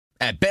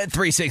At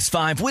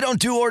Bet365, we don't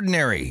do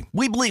ordinary.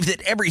 We believe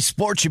that every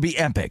sport should be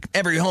epic.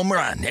 Every home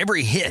run,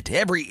 every hit,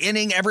 every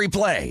inning, every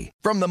play.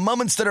 From the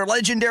moments that are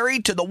legendary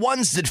to the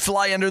ones that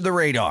fly under the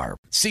radar.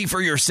 See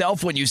for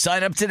yourself when you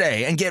sign up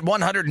today and get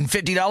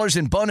 $150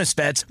 in bonus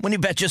bets when you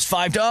bet just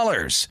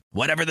 $5.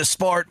 Whatever the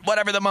sport,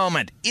 whatever the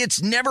moment,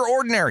 it's never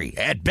ordinary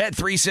at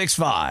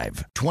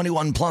Bet365.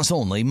 21 plus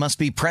only. Must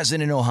be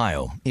present in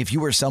Ohio. If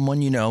you or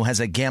someone you know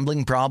has a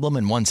gambling problem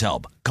and wants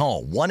help,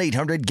 call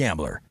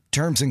 1-800-GAMBLER.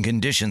 Terms and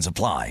conditions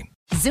apply.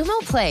 Xumo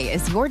Play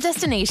is your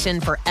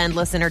destination for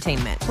endless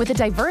entertainment. With a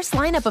diverse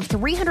lineup of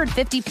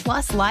 350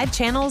 plus live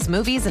channels,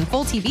 movies, and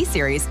full TV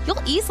series,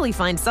 you'll easily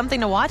find something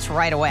to watch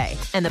right away.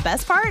 And the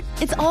best part?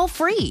 It's all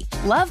free.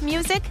 Love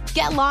music?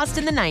 Get lost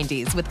in the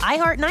 90s with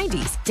iHeart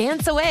 90s,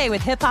 dance away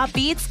with hip-hop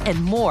beats,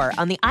 and more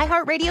on the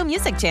iHeartRadio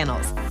music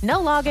channels. No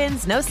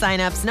logins, no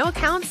signups, no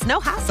accounts, no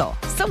hassle.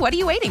 So what are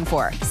you waiting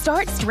for?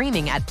 Start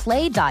streaming at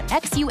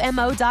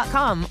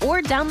play.xumo.com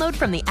or download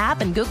from the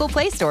app and Google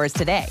Play stores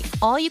today.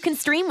 All you can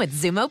stream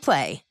with Xumo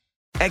Play.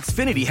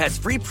 Xfinity has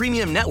free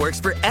premium networks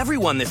for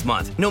everyone this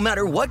month, no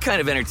matter what kind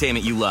of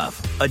entertainment you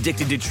love.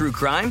 Addicted to true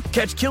crime?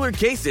 Catch killer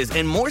cases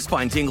and more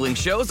spine-tingling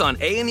shows on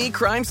A&E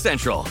Crime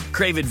Central.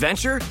 Crave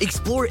adventure?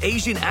 Explore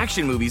Asian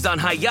action movies on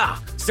Hi-Ya.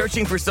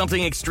 Searching for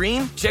something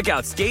extreme? Check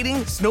out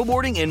skating,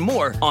 snowboarding, and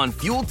more on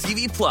Fuel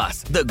TV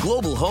Plus, the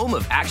global home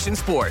of action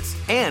sports.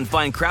 And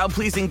find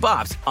crowd-pleasing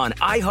bops on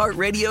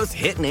iHeartRadio's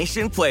Hit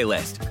Nation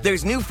playlist.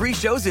 There's new free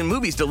shows and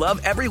movies to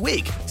love every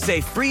week. Say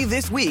free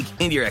this week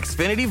in your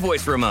Xfinity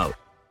voice remote.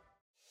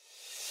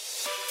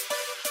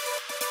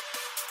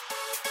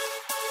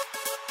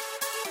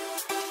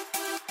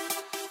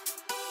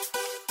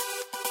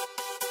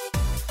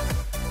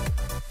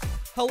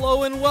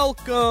 Hello and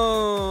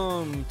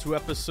welcome to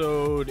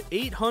episode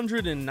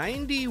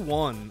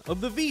 891 of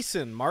the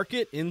VEASAN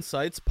Market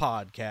Insights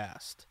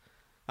Podcast.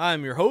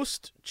 I'm your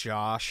host,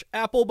 Josh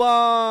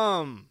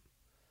Applebaum.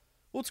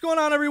 What's going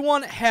on,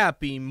 everyone?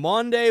 Happy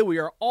Monday. We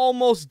are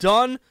almost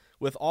done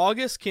with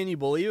August. Can you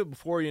believe it?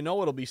 Before you know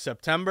it, it'll be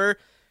September.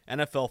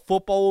 NFL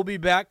football will be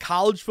back.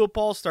 College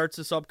football starts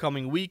this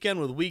upcoming weekend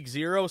with week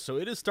 0, so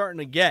it is starting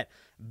to get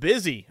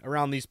busy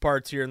around these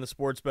parts here in the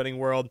sports betting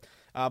world.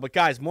 But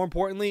guys, more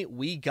importantly,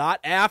 we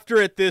got after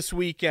it this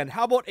weekend.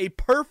 How about a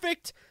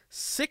perfect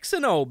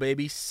 6-0,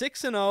 baby?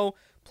 6-0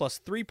 plus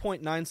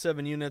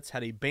 3.97 units.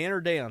 Had a banner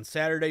day on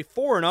Saturday,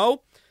 4-0.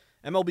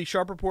 MLB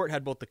Sharp Report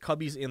had both the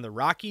Cubbies and the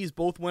Rockies,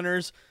 both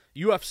winners.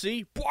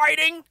 UFC,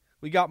 biting.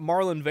 We got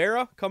Marlon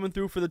Vera coming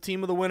through for the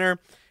team of the winner.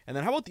 And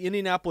then how about the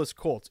Indianapolis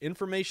Colts?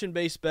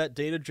 Information-based bet,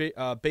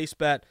 data-based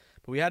bet.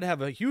 But we had to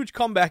have a huge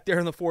comeback there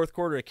in the fourth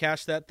quarter to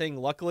cash that thing.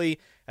 Luckily,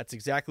 that's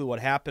exactly what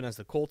happened as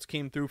the Colts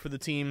came through for the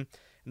team.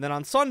 And then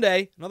on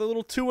Sunday, another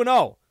little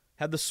 2-0.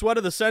 Had the sweat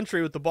of the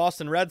century with the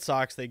Boston Red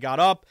Sox. They got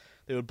up.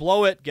 They would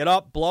blow it, get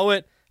up, blow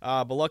it.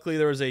 But luckily,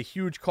 there was a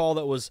huge call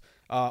that was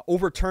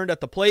overturned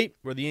at the plate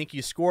where the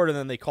Yankees scored, and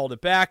then they called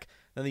it back.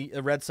 Then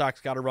the Red Sox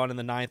got a run in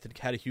the ninth and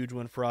had a huge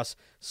win for us,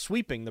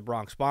 sweeping the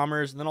Bronx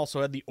Bombers. And then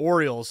also had the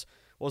Orioles.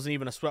 Wasn't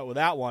even a sweat with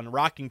that one.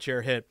 Rocking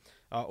chair hit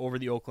over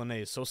the Oakland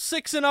A's. So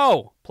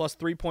 6-0 plus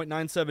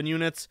 3.97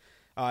 units.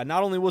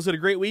 Not only was it a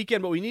great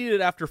weekend, but we needed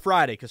it after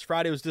Friday because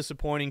Friday was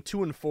disappointing.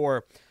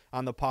 2-4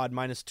 on the pod,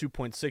 minus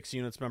 2.6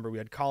 units. Remember, we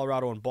had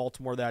Colorado and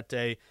Baltimore that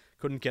day.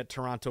 Couldn't get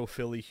Toronto,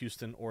 Philly,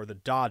 Houston, or the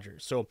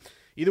Dodgers. So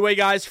either way,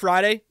 guys,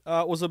 Friday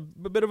was a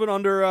bit of an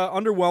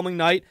underwhelming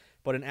night,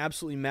 but an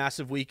absolutely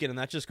massive weekend, and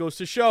that just goes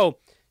to show,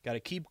 got to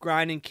keep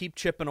grinding, keep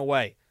chipping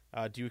away.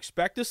 Do you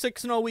expect a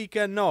 6-0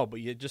 weekend? No, but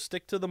you just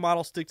stick to the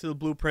model, stick to the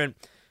blueprint,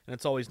 and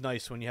it's always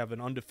nice when you have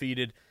an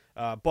undefeated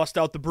bust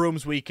out the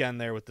brooms weekend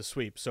there with the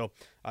sweep. So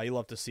you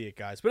love to see it,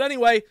 guys. But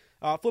anyway,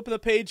 flipping the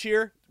page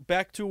here,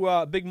 back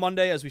to Big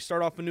Monday as we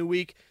start off a new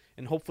week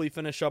and hopefully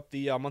finish up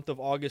the month of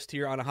August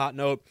here on a hot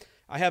note.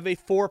 I have a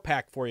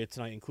 4-pack for you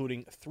tonight,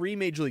 including 3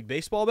 Major League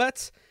Baseball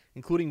bets,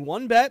 including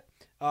one bet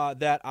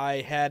that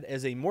I had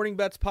as a Morning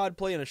Bets pod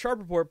play and a Sharp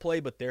Report play,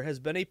 but there has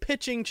been a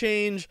pitching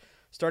change.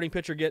 Starting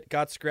pitcher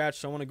got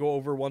scratched, so I want to go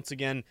over once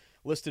again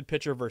listed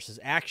pitcher versus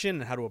action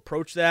and how to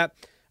approach that.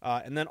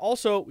 And then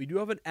also, we do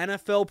have an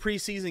NFL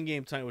preseason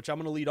game tonight, which I'm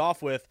going to lead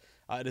off with.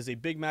 It is a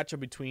big matchup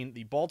between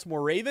the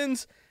Baltimore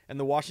Ravens and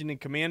the Washington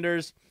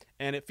Commanders,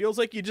 and it feels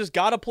like you just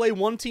got to play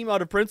one team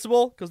out of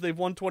principle because they've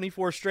won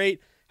 24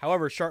 straight.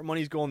 However, sharp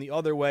money's going the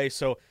other way,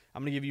 so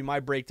I'm going to give you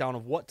my breakdown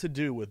of what to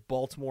do with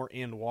Baltimore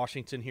and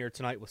Washington here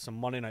tonight with some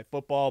Monday Night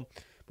Football.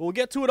 But we'll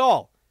get to it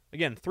all.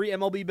 Again, 3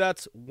 MLB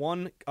bets,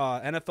 1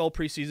 NFL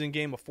preseason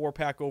game, a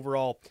 4-pack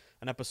overall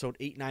on episode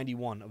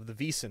 891 of the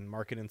VEASAN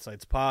Market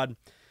Insights Pod.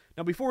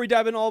 Now, before we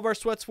dive into all of our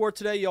sweats for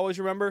today, you always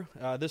remember,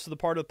 this is the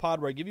part of the pod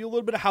where I give you a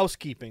little bit of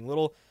housekeeping,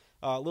 little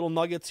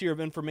nuggets here of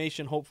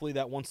information, hopefully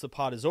that once the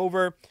pod is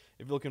over,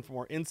 if you're looking for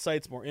more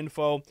insights, more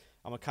info,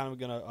 I'm kind of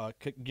going to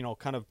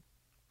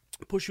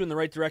push you in the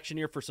right direction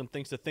here for some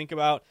things to think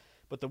about.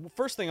 But the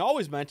first thing I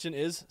always mention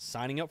is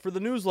signing up for the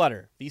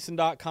newsletter,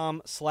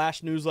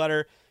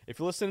 VEASAN.com/newsletter. If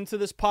you're listening to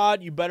this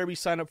pod, you better be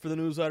signed up for the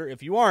newsletter.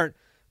 If you aren't,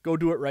 go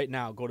do it right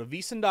now. Go to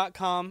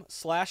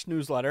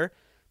VEASAN.com/newsletter.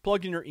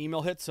 plug in your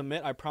email, hit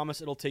submit. I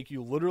promise it'll take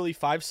you literally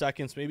 5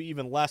 seconds, maybe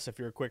even less if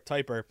you're a quick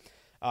typer.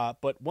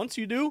 But once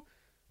you do,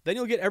 then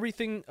you'll get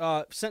everything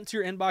sent to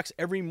your inbox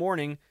every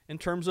morning in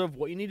terms of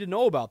what you need to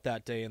know about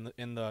that day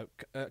in the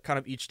kind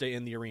of each day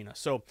in the arena.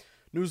 So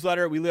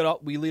newsletter, we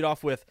lead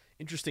off with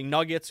interesting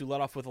nuggets. We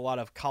lead off with a lot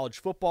of college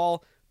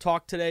football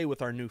talk today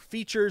with our new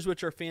features,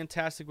 which are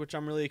fantastic, which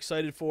I'm really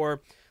excited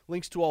for.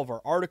 Links to all of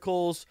our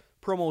articles,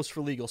 promos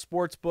for legal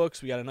sports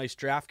books. We got a nice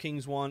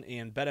DraftKings one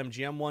and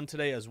BetMGM one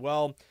today as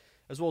well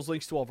as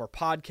links to all of our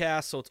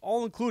podcasts. So it's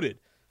all included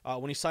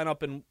when you sign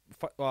up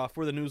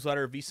for the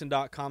newsletter,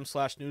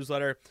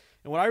 vsin.com/newsletter.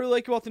 And what I really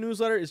like about the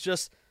newsletter is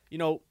just,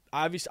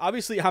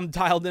 obviously I'm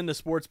dialed into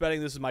sports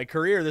betting. This is my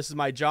career. This is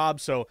my job.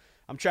 So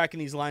I'm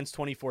tracking these lines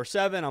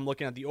 24/7. I'm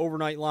looking at the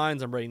overnight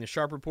lines. I'm writing the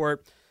sharp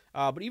report.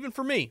 But even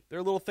for me, there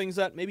are little things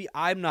that maybe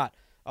I'm not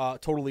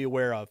totally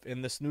aware of.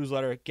 And this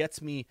newsletter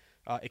gets me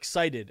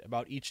excited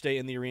about each day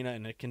in the arena,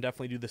 and it can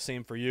definitely do the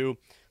same for you.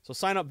 So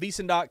sign up,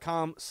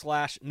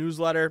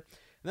 vsin.com/newsletter.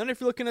 And then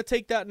if you're looking to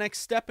take that next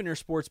step in your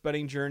sports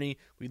betting journey,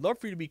 we'd love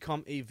for you to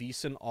become a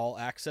VSiN All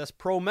Access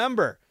Pro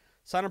member.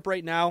 Sign up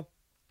right now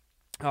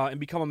and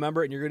become a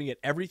member, and you're going to get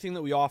everything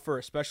that we offer,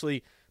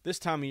 especially this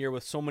time of year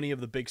with so many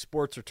of the big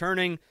sports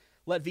returning.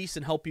 Let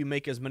VSiN help you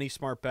make as many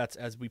smart bets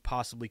as we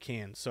possibly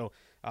can. So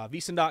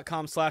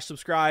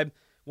vsin.com/subscribe.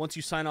 Once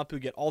you sign up,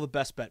 you'll get all the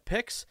best bet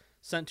picks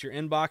sent to your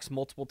inbox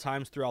multiple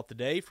times throughout the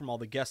day from all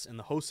the guests and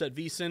the hosts at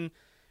VSiN.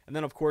 And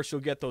then, of course,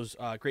 you'll get those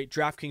great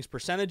DraftKings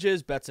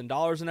percentages, bets and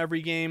dollars in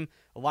every game,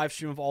 a live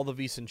stream of all the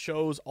VSiN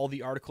shows, all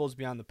the articles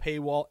beyond the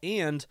paywall,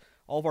 and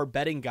all of our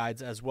betting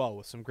guides as well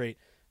with some great,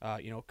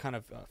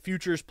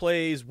 futures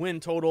plays, win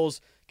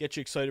totals, get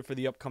you excited for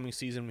the upcoming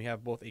season. We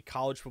have both a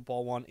college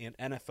football one and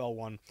NFL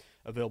one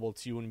available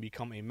to you when you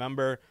become a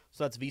member.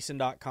 So that's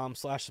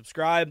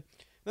vsin.com/subscribe.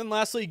 Then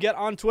lastly, get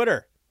on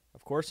Twitter.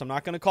 Of course, I'm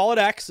not going to call it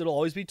X. It'll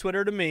always be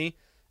Twitter to me.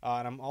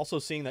 And I'm also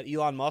seeing that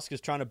Elon Musk is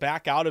trying to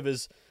back out of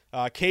his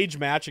cage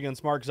match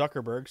against Mark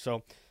Zuckerberg.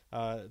 So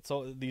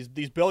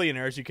these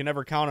billionaires, you can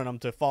never count on them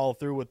to follow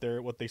through with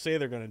what they say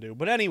they're going to do.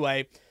 But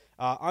anyway,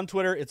 on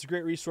Twitter, it's a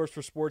great resource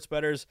for sports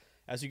bettors,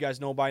 as you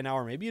guys know by now,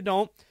 or maybe you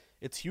don't.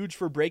 It's huge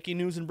for breaking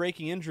news and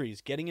breaking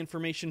injuries, getting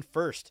information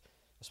first,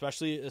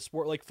 especially a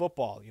sport like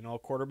football. A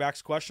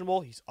quarterback's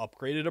questionable, he's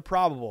upgraded to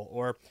probable,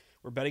 or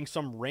we're betting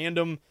some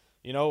random,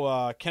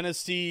 Kennesaw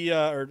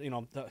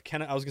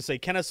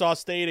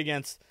State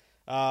against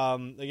I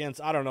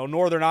don't know,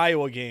 Northern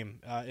Iowa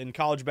game in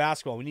college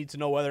basketball. We need to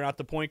know whether or not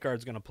the point guard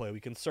is going to play.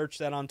 We can search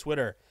that on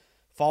Twitter,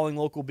 following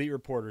local beat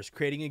reporters,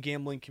 creating a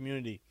gambling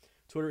community.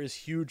 Twitter is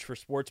huge for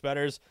sports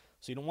bettors,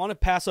 so you don't want to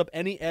pass up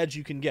any edge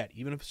you can get,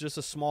 even if it's just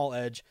a small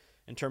edge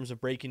in terms of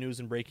breaking news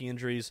and breaking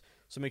injuries.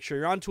 So make sure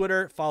you're on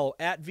Twitter. Follow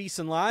at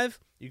VSiN Live.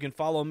 You can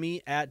follow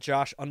me at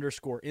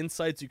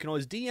Josh_insights. You can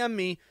always DM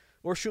me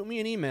or shoot me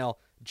an email,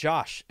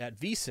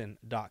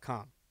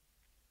 josh@vsin.com.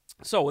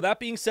 So with that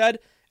being said,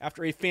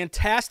 after a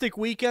fantastic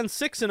weekend,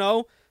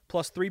 6-0,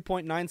 plus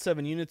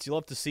 3.97 units, you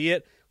love to see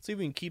it. Let's see if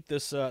we can keep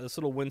this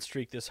little win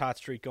streak, this hot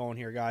streak going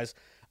here, guys.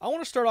 I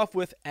want to start off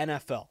with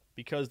NFL,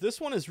 because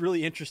this one is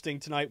really interesting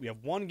tonight. We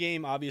have one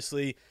game,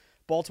 obviously,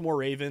 Baltimore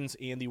Ravens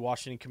and the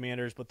Washington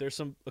Commanders, but there's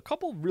a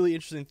couple really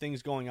interesting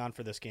things going on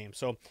for this game.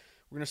 So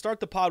we're going to start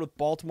the pod with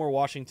Baltimore,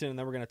 Washington, and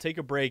then we're going to take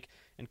a break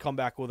and come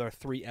back with our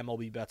 3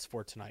 MLB bets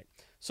for tonight.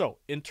 So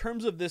in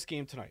terms of this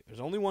game tonight, there's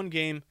only one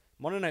game,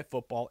 Monday Night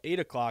Football, 8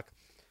 o'clock.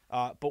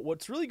 But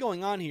what's really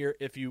going on here,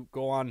 if you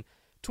go on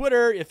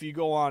Twitter, if you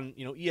go on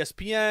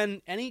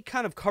ESPN, any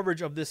kind of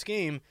coverage of this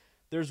game,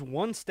 there's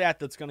one stat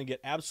that's going to get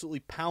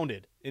absolutely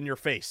pounded in your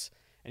face.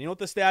 And you know what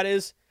the stat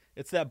is?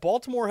 It's that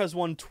Baltimore has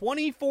won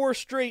 24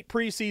 straight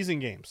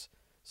preseason games.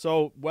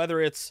 So whether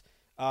it's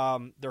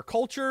their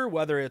culture,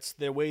 whether it's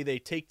the way they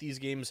take these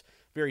games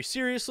very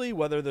seriously,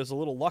 whether there's a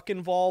little luck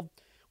involved,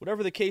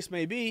 whatever the case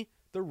may be,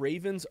 the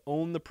Ravens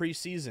own the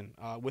preseason.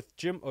 With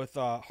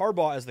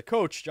Harbaugh as the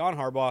coach, John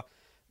Harbaugh,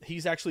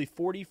 he's actually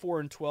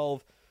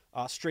 44-12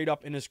 straight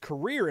up in his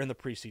career in the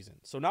preseason.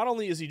 So not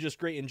only is he just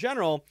great in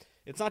general,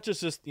 it's not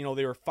just they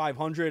were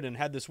 500 and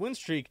had this win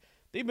streak.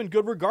 They've been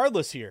good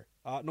regardless here,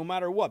 no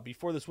matter what.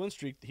 Before this win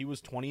streak, he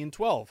was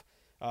 20-12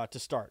 to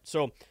start.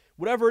 So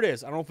whatever it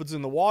is, I don't know if it's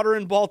in the water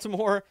in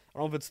Baltimore. I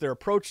don't know if it's their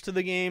approach to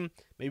the game.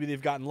 Maybe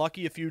they've gotten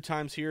lucky a few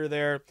times here or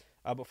there.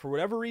 But for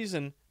whatever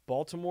reason,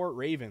 Baltimore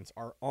Ravens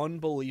are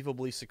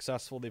unbelievably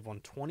successful. They've won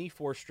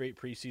 24 straight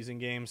preseason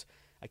games.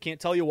 I can't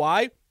tell you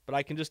why, but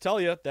I can just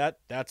tell you that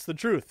that's the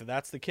truth.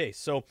 That's the case.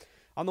 So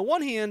on the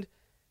one hand,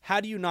 how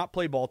do you not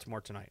play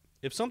Baltimore tonight?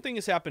 If something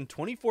has happened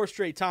 24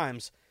 straight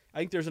times, I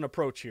think there's an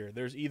approach here.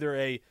 There's either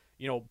a,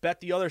 bet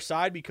the other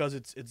side because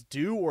it's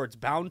due or it's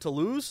bound to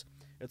lose.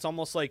 It's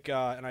almost like,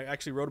 and I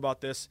actually wrote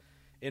about this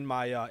in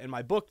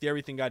my book, The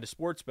Everything Guide to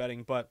Sports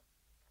Betting, but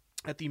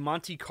at the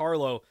Monte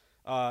Carlo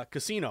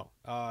casino,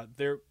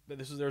 there's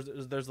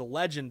the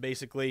legend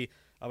basically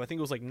of, I think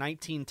it was like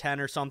 1910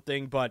 or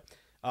something, but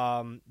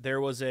there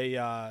was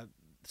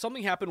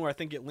something happened where I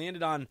think it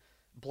landed on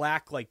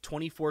black like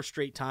 24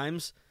 straight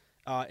times.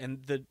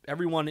 and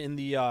everyone in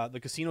the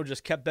casino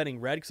just kept betting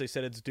red because they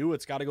said it's due.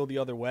 It's got to go the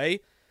other way.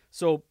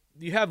 So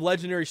you have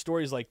legendary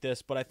stories like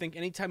this, but I think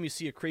anytime you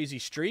see a crazy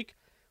streak,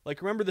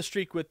 like remember the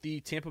streak with the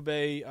Tampa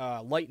Bay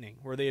Lightning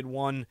where they had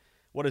won,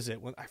 what is it?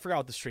 I forgot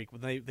what the streak.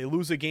 When they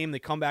lose a game, they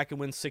come back and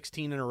win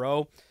 16 in a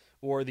row.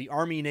 Or the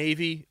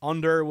Army-Navy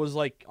under was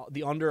like,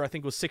 the under I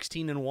think was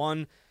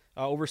 16-1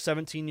 over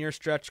 17-year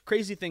stretch.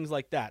 Crazy things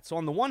like that. So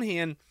on the one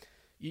hand,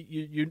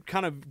 you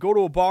kind of go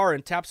to a bar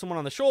and tap someone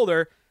on the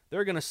shoulder,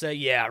 they're going to say,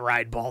 yeah,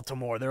 ride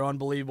Baltimore. They're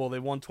unbelievable. They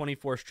won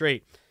 24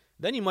 straight.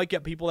 Then you might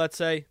get people that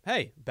say,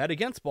 hey, bet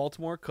against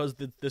Baltimore because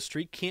the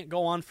streak can't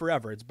go on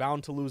forever. It's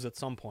bound to lose at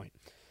some point.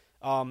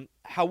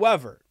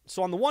 However,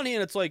 so on the one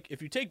hand, it's like,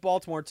 if you take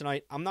Baltimore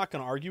tonight, I'm not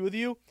going to argue with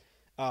you.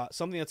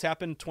 Something that's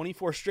happened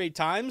 24 straight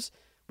times.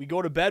 We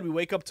go to bed, we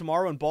wake up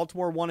tomorrow, and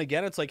Baltimore won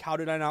again. It's like, how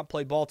did I not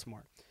play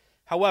Baltimore?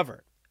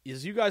 However,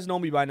 as you guys know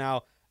me by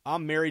now,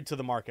 I'm married to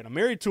the market. I'm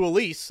married to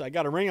Elise. I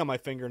got a ring on my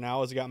finger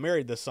now as I got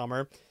married this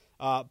summer.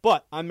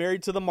 But I'm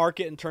married to the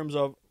market in terms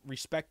of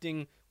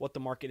respecting what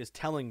the market is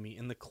telling me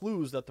and the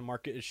clues that the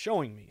market is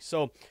showing me.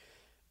 So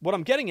what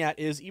I'm getting at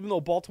is, even though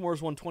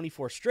Baltimore's won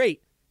 24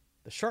 straight,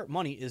 the sharp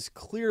money is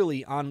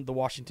clearly on the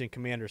Washington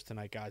Commanders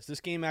tonight, guys.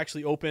 This game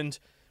actually opened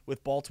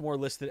with Baltimore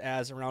listed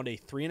as around a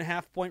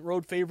 3.5-point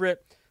road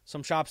favorite.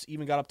 Some shops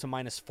even got up to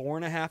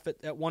 -4.5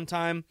 at one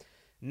time.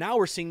 Now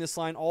we're seeing this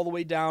line all the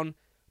way down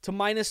to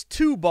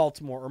 -2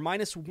 Baltimore or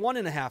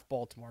 -1.5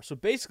 Baltimore. So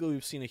basically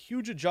we've seen a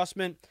huge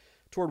adjustment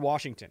toward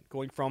Washington,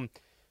 going from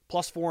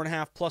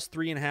 +4.5,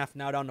 +3.5,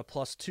 now down to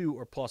 +2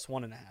 or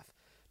 +1.5.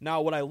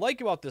 Now what I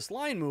like about this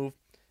line move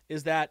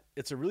is that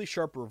it's a really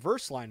sharp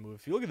reverse line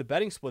move. If you look at the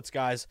betting splits,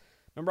 guys,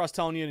 remember I was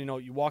telling you,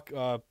 you walk,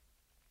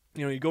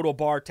 you go to a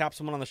bar, tap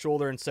someone on the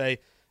shoulder and say,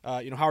 how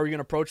are you going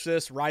to approach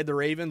this? Ride the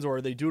Ravens, or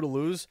are they due to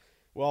lose?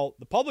 Well,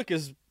 the public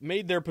has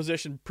made their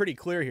position pretty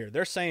clear here.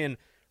 They're saying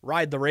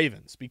ride the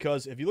Ravens,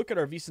 because if you look at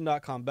our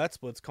VSiN.com bet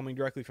splits coming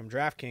directly from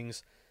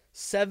DraftKings,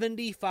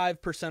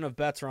 75% of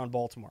bets are on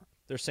Baltimore.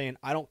 They're saying,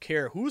 I don't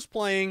care who's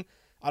playing.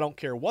 I don't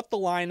care what the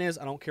line is.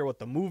 I don't care what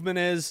the movement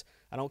is.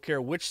 I don't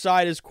care which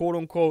side is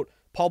quote-unquote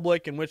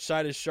public and which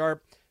side is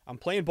sharp. I'm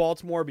playing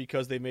Baltimore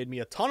because they made me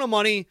a ton of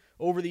money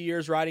over the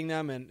years riding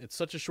them, and it's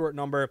such a short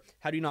number.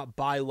 How do you not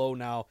buy low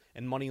now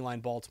and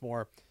moneyline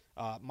Baltimore?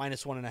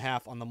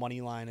 -1.5 on the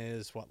money line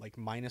is, like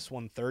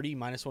 -130,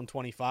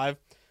 -125?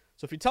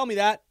 So if you tell me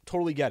that,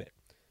 totally get it.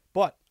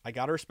 But I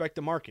got to respect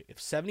the market. If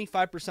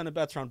 75% of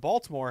bets are on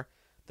Baltimore,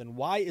 then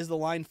why is the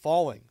line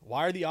falling?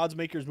 Why are the odds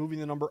makers moving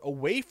the number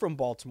away from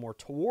Baltimore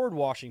toward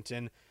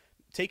Washington,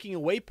 taking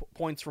away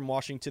points from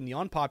Washington, the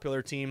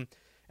unpopular team,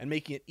 and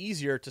making it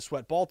easier to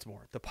sweat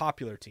Baltimore, the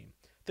popular team?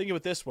 Think of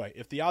it this way.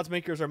 If the odds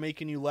makers are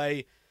making you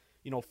lay,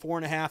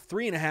 4.5,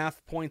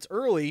 3.5 points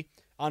early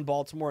on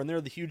Baltimore, and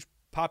they're the huge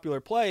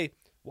popular play,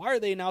 why are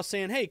they now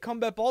saying, hey, come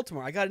bet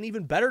Baltimore? I got an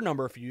even better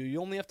number for you.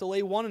 You only have to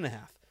lay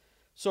 1.5.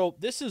 So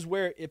this is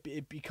where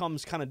it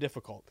becomes kind of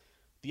difficult.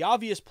 The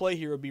obvious play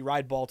here would be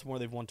ride Baltimore.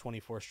 They've won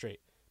 24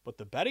 straight. But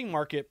the betting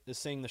market is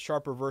saying the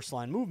sharp reverse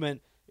line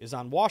movement is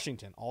on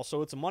Washington.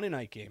 Also, it's a Monday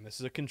night game. This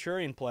is a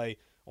contrarian play,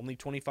 only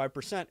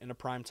 25% in a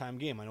primetime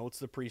game. I know it's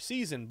the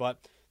preseason, but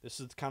this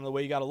is kind of the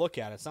way you got to look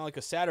at it. It's not like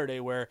a Saturday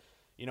where,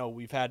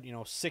 we've had,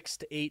 6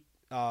 to 8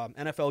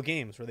 NFL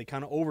games where they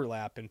kind of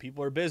overlap and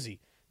people are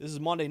busy. This is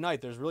Monday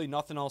night. There's really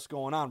nothing else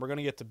going on. We're going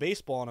to get to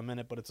baseball in a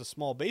minute, but it's a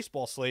small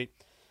baseball slate.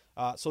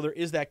 So there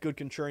is that good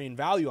contrarian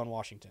value on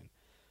Washington.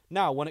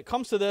 Now, when it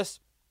comes to this,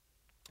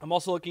 I'm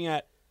also looking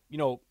at,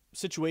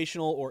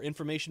 situational or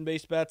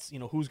information-based bets,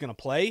 who's going to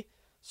play.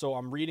 So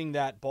I'm reading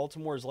that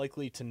Baltimore is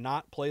likely to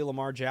not play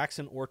Lamar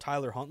Jackson or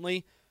Tyler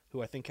Huntley,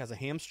 who I think has a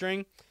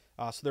hamstring.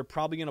 So they're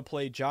probably going to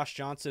play Josh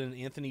Johnson and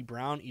Anthony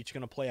Brown, each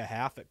going to play a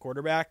half at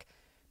quarterback.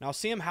 Now,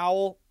 Sam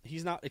Howell,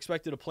 he's not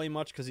expected to play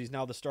much because he's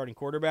now the starting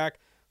quarterback.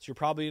 So you're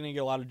probably going to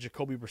get a lot of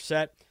Jacoby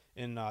Brissett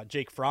and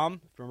Jake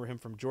Fromm. Remember him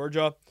from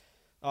Georgia.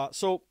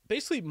 So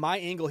basically my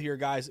angle here,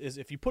 guys, is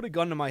if you put a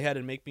gun to my head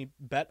and make me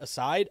bet a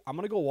side, I'm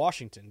going to go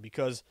Washington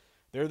because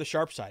they're the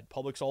sharp side.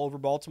 Public's all over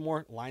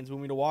Baltimore. Line's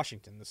moving to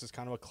Washington. This is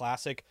kind of a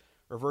classic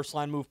reverse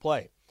line move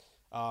play.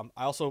 I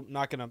also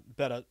not going to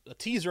bet a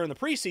teaser in the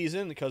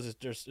preseason because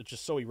it's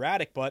just so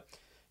erratic. But,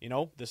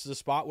 this is a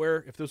spot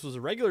where if this was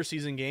a regular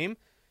season game,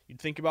 you'd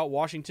think about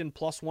Washington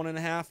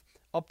 +1.5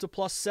 up to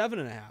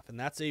 +7.5. And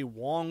that's a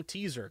long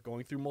teaser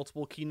going through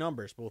multiple key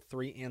numbers, both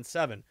 3 and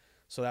 7.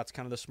 So that's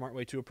kind of the smart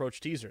way to approach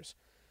teasers.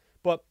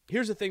 But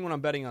here's the thing when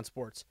I'm betting on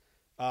sports.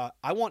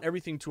 I want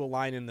everything to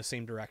align in the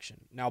same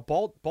direction. Now,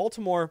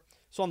 Baltimore,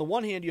 so on the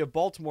one hand, you have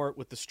Baltimore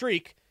with the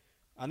streak.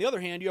 On the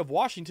other hand, you have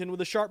Washington with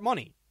the sharp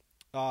money.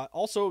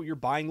 Also, you're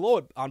buying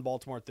low on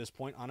Baltimore at this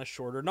point on a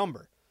shorter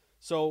number.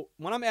 So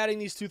when I'm adding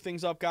these two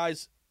things up,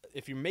 guys,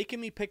 if you're making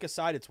me pick a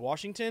side, it's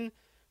Washington.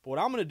 But what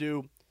I'm going to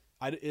do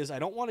is I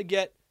don't want to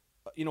get,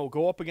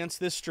 go up against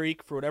this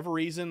streak for whatever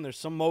reason. There's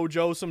some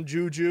mojo, some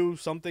juju,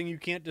 something you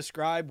can't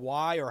describe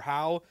why or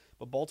how,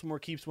 but Baltimore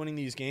keeps winning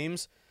these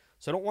games.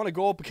 So I don't want to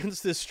go up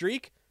against this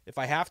streak. If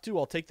I have to,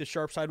 I'll take the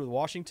sharp side with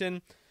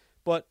Washington.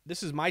 But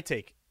this is my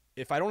take.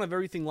 if I don't have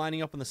everything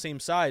lining up on the same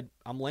side,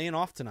 I'm laying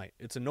off tonight.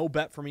 It's a no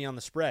bet for me on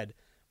the spread.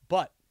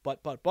 But,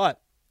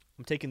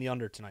 I'm taking the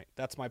under tonight.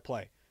 That's my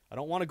play. I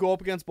don't want to go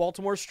up against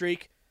Baltimore's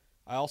streak.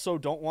 I also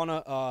don't want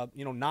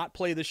to, not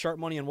play this sharp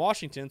money in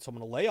Washington, so I'm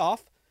going to lay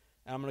off,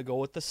 and I'm going to go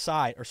with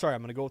I'm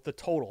going to go with the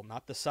total,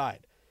 not the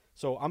side.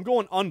 So I'm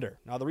going under.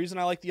 Now, the reason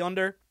I like the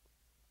under,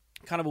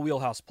 kind of a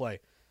wheelhouse play.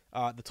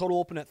 The total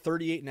opened at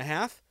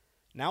 38.5.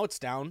 Now it's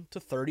down to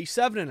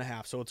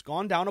 37.5, so it's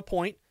gone down a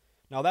point.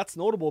 Now, that's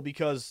notable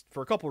because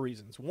for a couple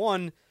reasons.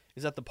 One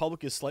is that the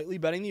public is slightly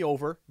betting the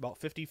over. About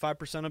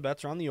 55% of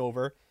bets are on the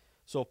over.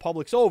 So if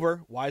public's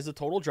over, why is the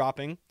total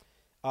dropping?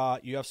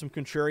 You have some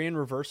contrarian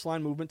reverse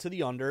line movement to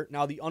the under.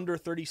 Now, the under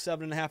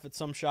 37.5 at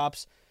some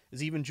shops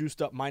is even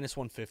juiced up minus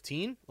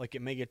 115. Like,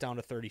 it may get down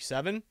to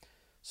 37.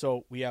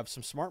 So we have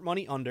some smart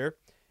money under.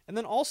 And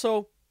then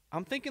also,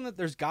 I'm thinking that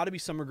there's got to be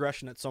some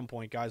regression at some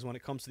point, guys, when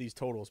it comes to these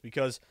totals.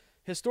 Because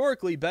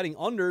historically, betting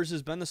unders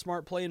has been the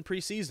smart play in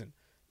preseason.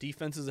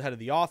 Defense is ahead of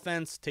the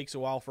offense. Takes a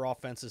while for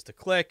offenses to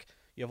click.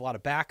 You have a lot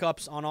of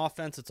backups on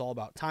offense. It's all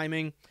about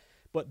timing.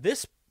 But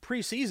this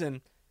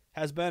preseason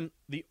has been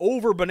the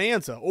over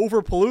bonanza,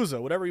 over palooza,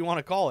 whatever you want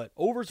to call it.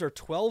 Overs are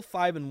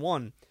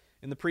 12-5-1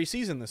 in the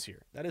preseason this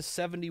year. That is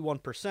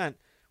 71%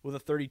 with a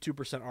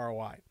 32%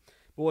 ROI.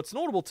 But what's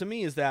notable to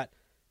me is that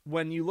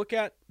when you look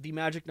at the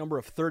magic number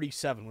of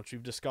 37, which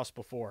we've discussed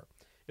before,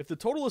 if the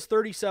total is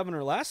 37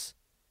 or less,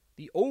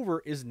 the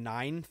over is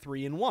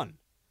 9-3-1.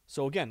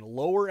 So again,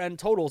 lower end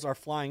totals are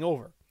flying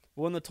over.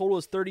 But when the total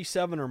is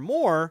 37 or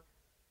more,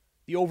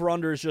 the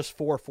over-under is just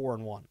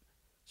 4-4-1.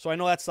 So I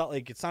know that's not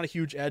it's not a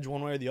huge edge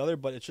one way or the other,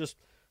 but it's just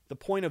the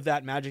point of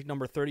that magic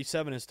number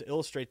 37 is to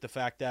illustrate the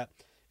fact that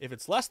if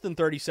it's less than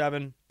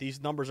 37, these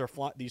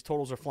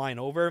totals are flying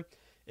over.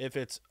 If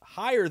it's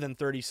higher than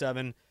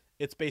 37,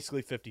 it's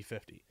basically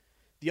 50-50.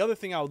 The other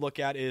thing I would look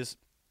at is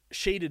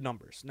shaded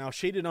numbers. Now,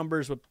 shaded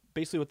numbers,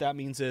 basically what that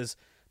means is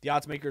the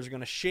odds makers are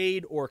going to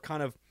shade or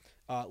kind of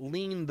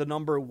lean the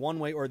number one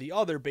way or the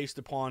other based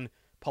upon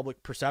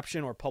public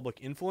perception or public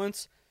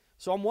influence.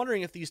 So I'm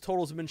wondering if these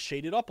totals have been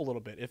shaded up a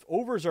little bit. If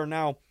overs are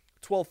now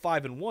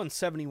 12-5-1,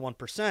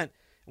 71%, and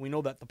we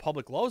know that the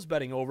public loves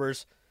betting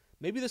overs,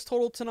 maybe this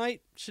total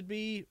tonight should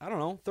be,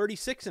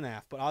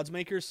 36.5, but odds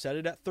makers set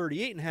it at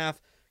 38.5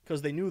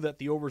 because they knew that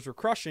the overs were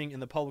crushing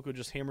and the public would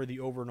just hammer the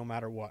over no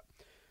matter what.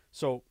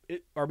 So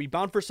are we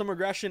bound for some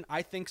regression?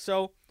 I think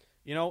so.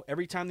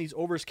 Every time these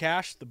overs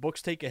cash, the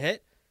books take a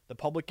hit. The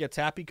public gets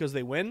happy because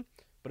they win.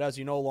 But as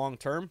you know, long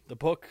term, the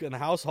book and the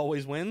house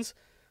always wins.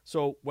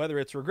 So whether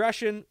it's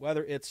regression,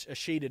 whether it's a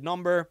shaded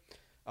number,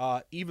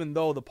 even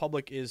though the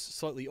public is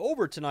slightly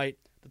over tonight,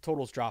 the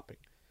total's dropping.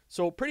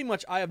 So pretty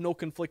much I have no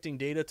conflicting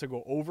data to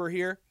go over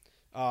here.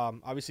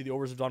 Obviously, the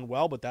overs have done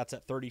well, but that's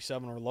at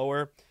 37 or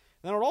lower. And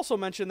then I would also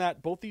mention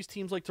that both these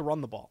teams like to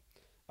run the ball.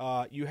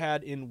 You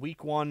had in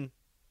week 1,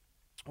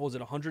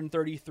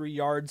 133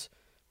 yards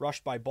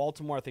rushed by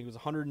Baltimore. I think it was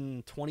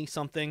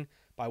 120-something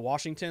by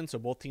Washington. So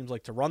both teams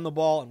like to run the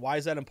ball. And why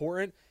is that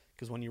important?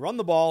 Because when you run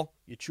the ball,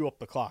 you chew up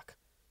the clock.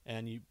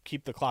 And you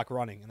keep the clock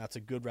running, and that's a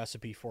good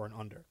recipe for an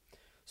under.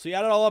 So you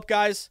add it all up,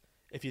 guys.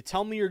 If you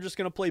tell me you're just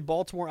going to play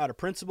Baltimore out of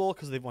principle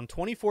because they've won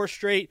 24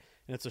 straight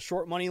and it's a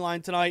short money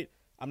line tonight,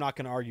 I'm not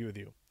going to argue with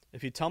you.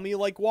 If you tell me you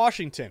like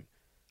Washington,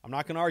 I'm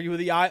not going to argue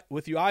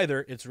with you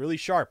either. It's really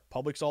sharp.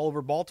 Public's all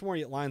over Baltimore,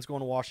 yet line's going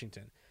to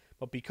Washington.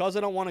 But because I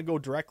don't want to go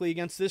directly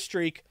against this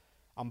streak,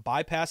 I'm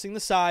bypassing the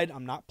side.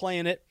 I'm not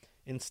playing it.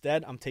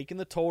 Instead, I'm taking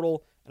the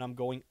total, and I'm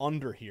going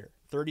under here.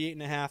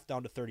 38.5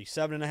 down to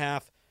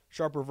 37.5.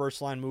 Sharp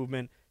reverse line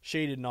movement,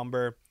 shaded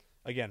number.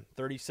 Again,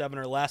 37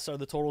 or less are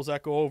the totals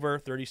that go over.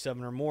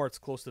 37 or more, it's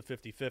close to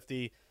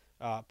 50-50.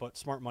 But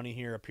smart money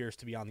here appears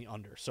to be on the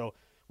under. So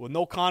with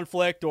no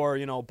conflict or,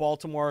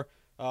 Baltimore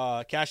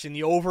cashing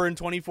the over in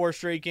 24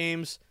 straight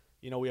games,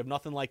 we have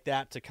nothing like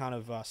that to kind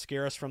of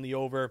scare us from the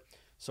over.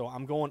 So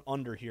I'm going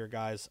under here,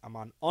 guys. I'm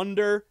on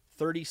under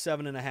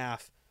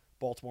 37.5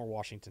 Baltimore,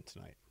 Washington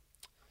tonight.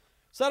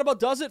 So that about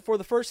does it for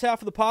the first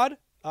half of the pod.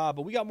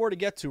 But we got more to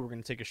get to. We're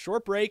going to take a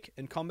short break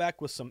and come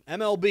back with some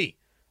MLB.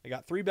 I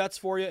got 3 bets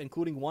for you,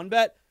 including one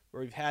bet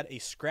where we've had a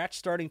scratch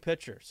starting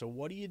pitcher. So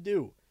what do you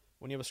do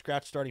when you have a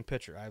scratch starting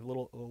pitcher? I have a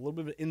little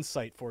bit of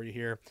insight for you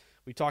here.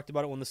 We talked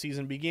about it when the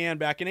season began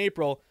back in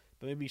April,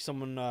 but maybe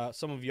some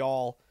of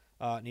y'all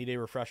need a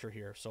refresher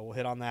here. So we'll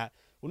hit on that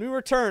when we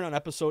return on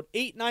episode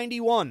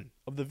 891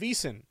 of the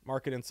VSiN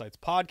Market Insights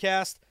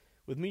podcast.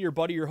 With me, your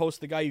buddy, your host,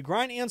 the guy you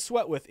grind and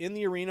sweat with in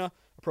the arena,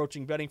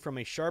 approaching betting from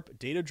a sharp,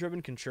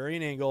 data-driven,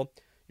 contrarian angle,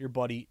 your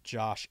buddy,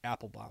 Josh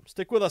Applebaum.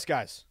 Stick with us,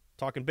 guys.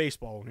 Talking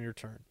baseball when we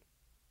return.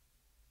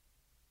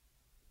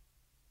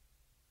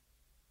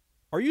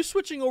 Are you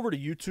switching over to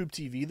YouTube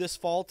TV this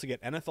fall to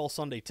get NFL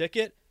Sunday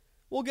Ticket?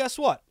 Well, guess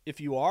what? If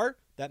you are,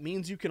 that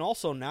means you can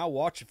also now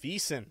watch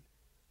VSiN.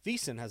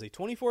 VSiN has a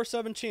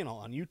 24/7 channel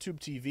on YouTube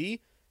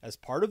TV as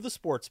part of the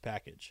sports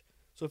package.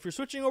 So if you're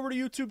switching over to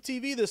YouTube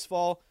TV this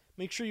fall,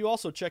 make sure you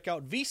also check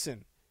out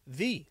VSiN,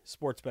 the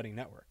sports betting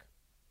network.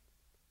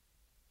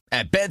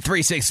 At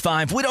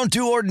Bet365, we don't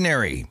do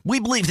ordinary. We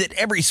believe that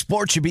every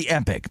sport should be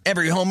epic.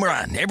 Every home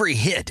run, every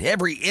hit,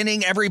 every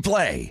inning, every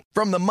play.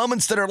 From the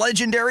moments that are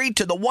legendary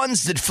to the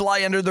ones that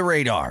fly under the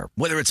radar.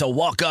 Whether it's a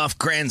walk-off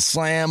grand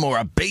slam or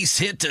a base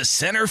hit to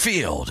center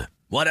field.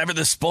 Whatever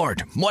the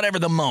sport, whatever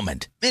the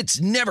moment.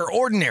 It's never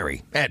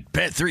ordinary at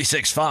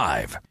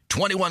Bet365.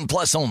 21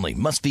 plus only.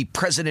 Must be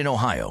present in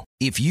Ohio.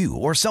 If you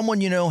or someone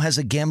you know has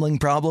a gambling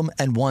problem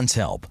and wants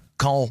help,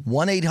 call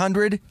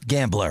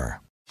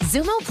 1-800-GAMBLER.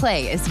 Zumo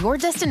Play is your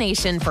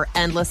destination for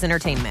endless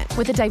entertainment.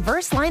 With a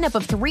diverse lineup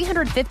of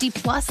 350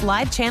 plus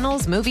live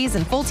channels, movies,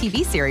 and full TV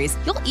series,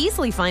 you'll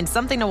easily find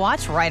something to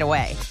watch right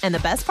away. And the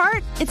best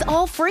part? It's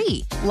all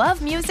free. Love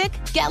music?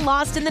 Get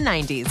lost in the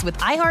 90s with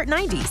iHeart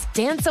 90s,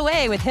 dance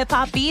away with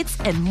hip-hop beats,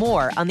 and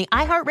more on the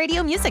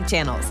iHeartRadio music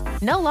channels.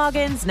 No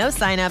logins, no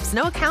signups,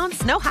 no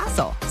accounts, no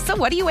hassle. So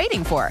what are you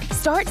waiting for?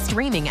 Start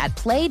streaming at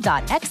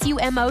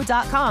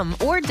play.xumo.com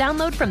or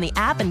download from the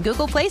app and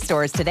Google Play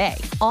stores today.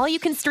 All you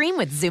can stream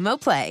with Zumo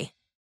Play.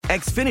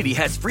 Xfinity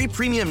has free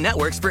premium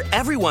networks for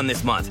everyone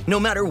this month, no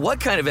matter what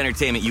kind of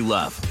entertainment you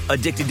love.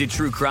 Addicted to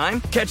true crime?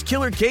 Catch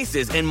killer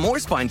cases and more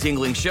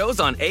spine-tingling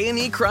shows on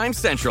A&E Crime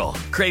Central.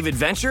 Crave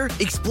adventure?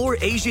 Explore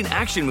Asian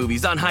action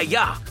movies on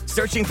Hi-Ya.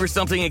 Searching for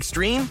something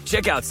extreme?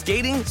 Check out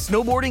skating,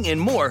 snowboarding, and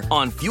more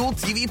on Fuel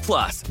TV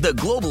Plus, the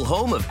global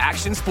home of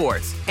action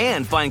sports.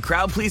 And find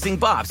crowd-pleasing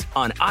bops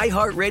on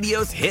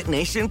iHeartRadio's Hit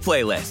Nation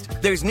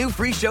playlist. There's new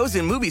free shows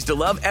and movies to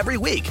love every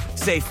week.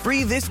 Say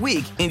free this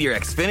week in your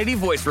Xfinity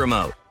voice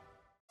remote.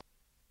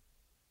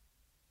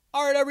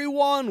 All right,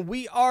 everyone,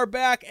 we are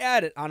back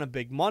at it on a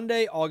big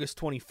Monday, August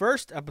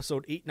 21st,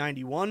 episode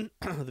 891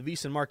 of the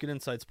VSiN Market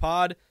Insights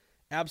Pod.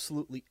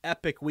 Absolutely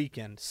epic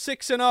weekend.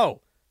 6-0,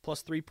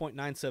 plus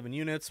 3.97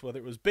 units, whether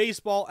it was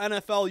baseball,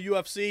 NFL,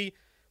 UFC.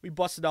 We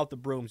busted out the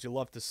brooms. You'll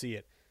love to see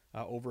it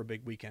over a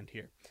big weekend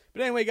here.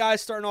 But anyway, guys,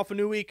 starting off a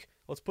new week,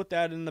 let's put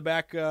that in the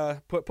back,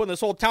 putting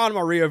this whole town in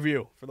my rear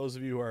view for those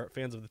of you who are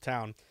fans of the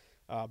town.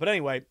 But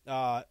anyway,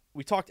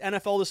 we talked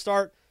NFL to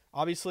start.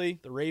 Obviously,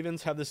 the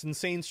Ravens have this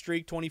insane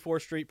streak, 24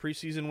 straight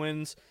preseason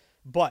wins,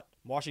 but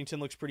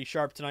Washington looks pretty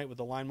sharp tonight with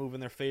the line move in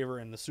their favor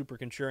and the super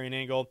contrarian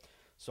angle.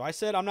 So I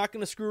said I'm not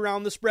going to screw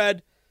around the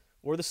spread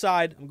or the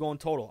side. I'm going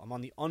total. I'm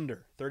on the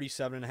under,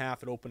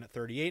 37.5. It opened at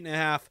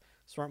 38.5.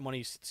 Smart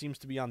money seems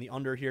to be on the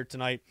under here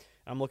tonight.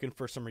 I'm looking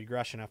for some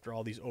regression after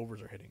all these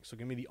overs are hitting. So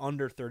give me the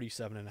under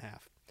 37.5.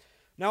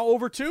 Now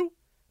over to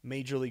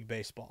Major League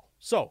Baseball.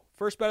 So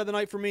first bet of the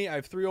night for me, I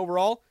have 3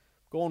 overall.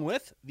 Going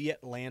with the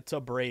Atlanta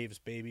Braves,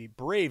 baby.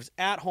 Braves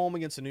at home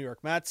against the New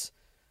York Mets.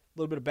 A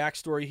little bit of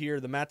backstory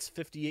here. The Mets,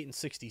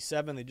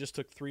 58-67. They just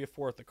took 3 of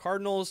 4 at the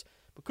Cardinals,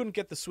 but couldn't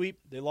get the sweep.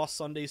 They lost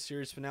Sunday's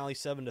series finale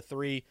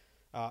 7-3,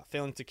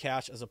 failing to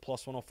cash as a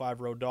plus 105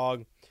 road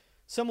dog.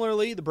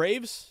 Similarly, the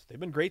Braves, they've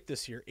been great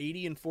this year,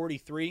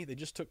 80-43. They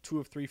just took 2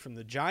 of 3 from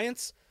the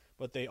Giants,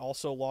 but they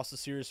also lost the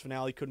series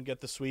finale, couldn't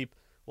get the sweep,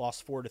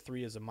 lost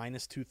 4-3 as a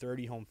minus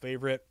 230 home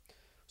favorite.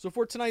 So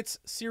for tonight's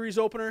series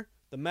opener,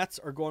 the Mets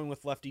are going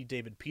with lefty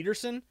David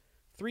Peterson,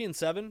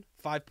 3-7,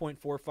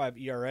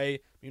 5.45 ERA.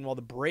 Meanwhile,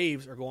 the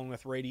Braves are going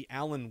with righty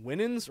Alan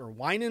Winans, or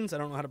Winans, I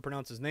don't know how to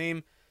pronounce his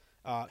name.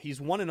 He's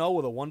 1-0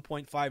 with a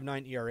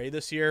 1.59 ERA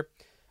this year.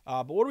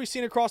 But what are we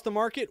seeing across the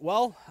market?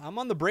 Well, I'm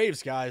on the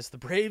Braves, guys. The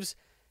Braves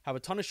have a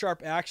ton of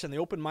sharp action. They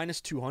opened minus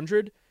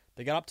 200.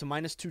 They got up to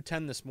minus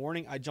 210 this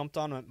morning. I jumped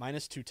on at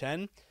minus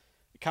 210.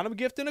 Kind of a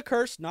gift and a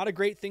curse. Not a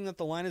great thing that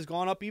the line has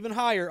gone up even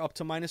higher, up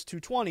to minus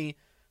 220.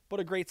 But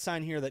a great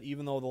sign here that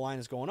even though the line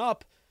is going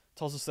up,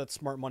 tells us that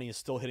smart money is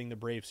still hitting the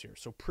Braves here.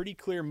 So pretty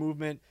clear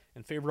movement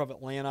in favor of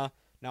Atlanta.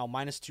 Now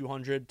minus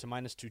 200 to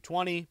minus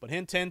 220. But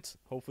hint, hint,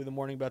 hopefully the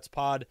Morning Bets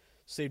pod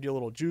saved you a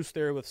little juice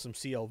there with some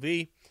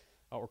CLV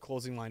or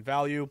closing line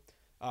value.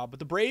 But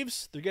the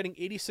Braves, they're getting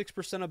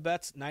 86% of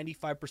bets,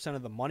 95%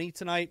 of the money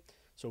tonight.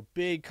 So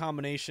big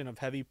combination of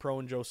heavy pro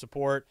and Joe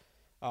support.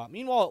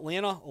 Meanwhile,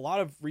 Atlanta, a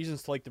lot of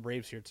reasons to like the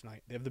Braves here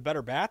tonight. They have the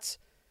better bats.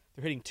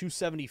 They're hitting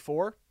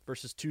 274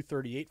 versus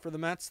 238 for the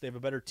Mets. They have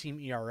a better team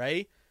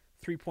ERA,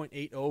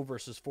 3.80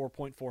 versus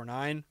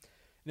 4.49. And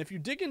if you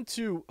dig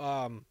into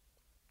the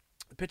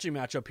pitching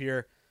matchup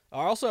here,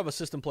 I also have a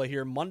system play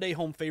here, Monday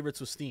home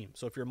favorites with steam.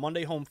 So if you're a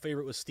Monday home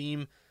favorite with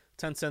steam,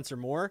 10 cents or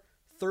more,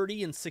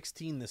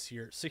 30-16 this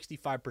year,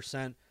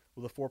 65%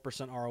 with a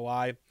 4%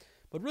 ROI.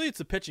 But really it's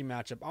a pitching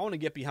matchup. I want to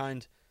get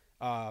behind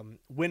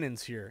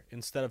Winans here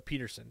instead of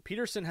Peterson.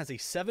 Peterson has a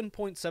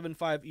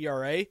 7.75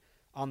 ERA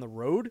on the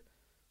road.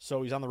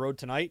 So he's on the road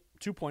tonight,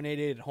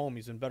 2.88 at home.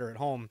 He's been better at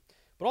home.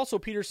 But also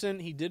Peterson,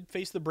 he did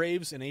face the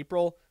Braves in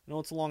April. I know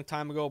it's a long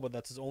time ago, but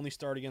that's his only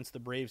start against the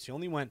Braves. He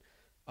only went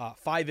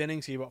 5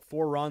 innings. He gave up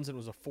 4 runs, and it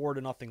was a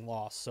 4-0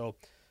 loss. So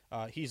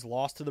he's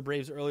lost to the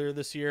Braves earlier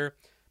this year.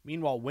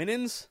 Meanwhile,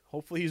 Winans,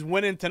 hopefully he's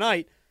winning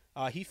tonight.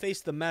 He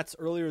faced the Mets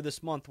earlier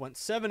this month, went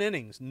 7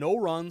 innings, no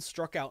runs,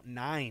 struck out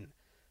 9.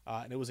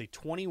 And it was a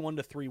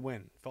 21-3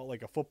 win. Felt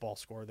like a football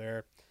score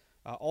there.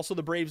 Also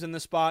the Braves in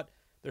this spot,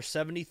 they're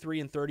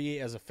 73-38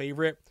 as a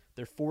favorite.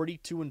 They're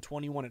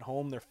 42-21 at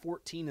home. They're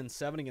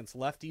 14-7 against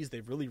lefties.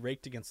 They've really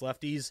raked against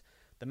lefties.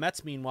 The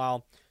Mets,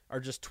 meanwhile, are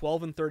just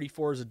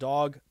 12-34 as a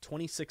dog,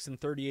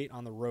 26-38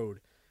 on the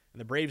road. And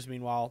the Braves,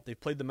 meanwhile, they've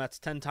played the Mets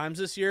 10 times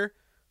this year.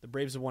 The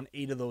Braves have won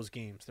 8 of those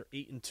games. They're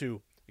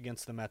 8-2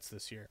 against the Mets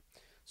this year.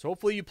 So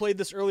hopefully you played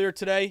this earlier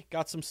today,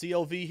 got some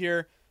CLV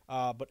here,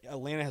 but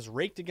Atlanta has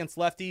raked against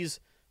lefties.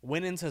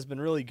 Winans has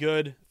been really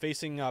good,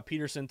 facing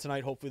Peterson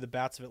tonight. Hopefully the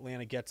bats of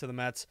Atlanta get to the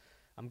Mets.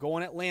 I'm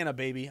going Atlanta,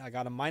 baby. I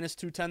got a minus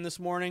 210 this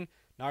morning.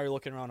 Now you're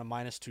looking around a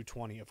minus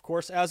 220. Of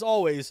course, as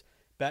always,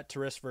 bet to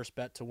risk versus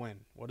bet to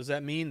win. What does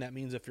that mean? That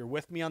means if you're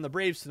with me on the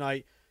Braves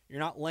tonight, you're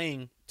not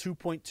laying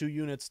 2.2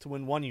 units to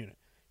win 1 unit.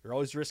 You're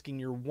always risking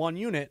your 1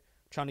 unit,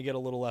 trying to get a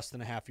little less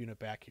than a half unit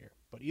back here.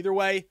 But either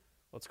way,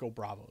 let's go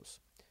Bravos.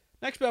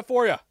 Next bet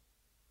for you.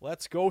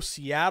 Let's go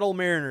Seattle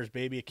Mariners,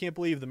 baby. I can't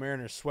believe the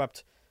Mariners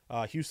swept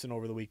Houston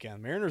over the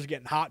weekend. Mariners are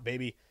getting hot,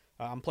 baby.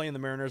 I'm playing the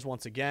Mariners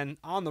once again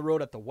on the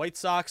road at the White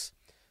Sox.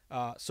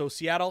 So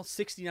Seattle,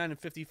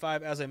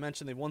 69-55. As I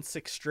mentioned, they won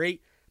 6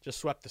 straight. Just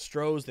swept the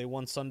Stros. They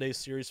won Sunday's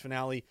series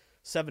finale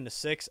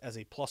 7-6 as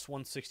a plus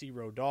 160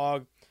 road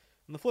dog.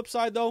 On the flip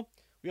side, though,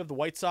 we have the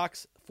White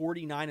Sox,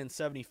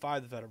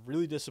 49-75. They've had a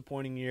really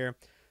disappointing year.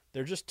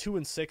 They're just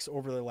 2-6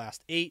 over their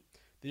last 8.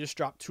 They just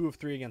dropped 2 of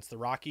 3 against the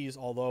Rockies,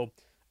 although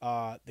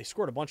they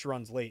scored a bunch of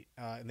runs late,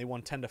 and they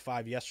won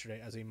 10-5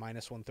 yesterday as a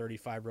minus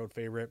 135 road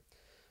favorite.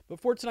 But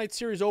for tonight's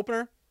series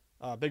opener,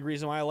 big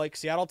reason why I like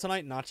Seattle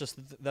tonight, not just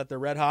that they're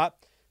red hot,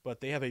 but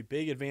they have a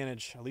big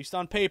advantage, at least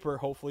on paper,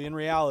 hopefully in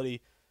reality,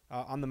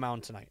 on the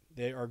mound tonight.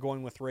 They are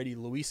going with righty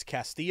Luis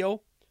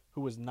Castillo,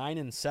 who was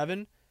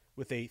 9-7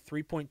 with a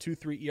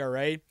 3.23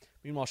 ERA.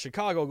 Meanwhile,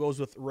 Chicago goes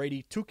with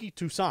righty Tuki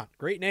Toussaint.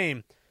 Great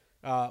name.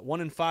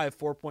 1-5,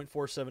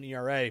 4.47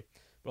 ERA.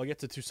 But I'll get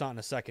to Toussaint in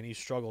a second. He's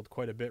struggled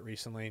quite a bit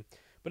recently.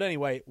 But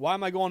anyway, why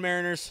am I going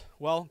Mariners?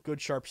 Well, good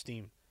sharp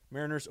steam.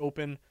 Mariners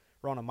open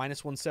around a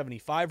minus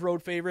 175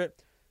 road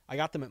favorite. I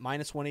got them at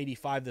minus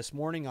 185 this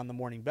morning on the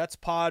Morning Bets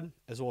pod,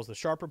 as well as the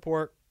Sharp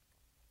Report.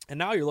 And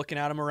now you're looking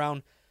at them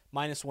around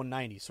minus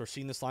 190. So we're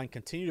seeing this line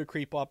continue to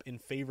creep up in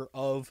favor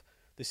of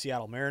the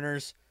Seattle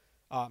Mariners.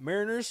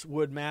 Mariners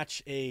would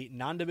match a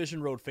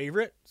non-division road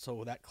favorite,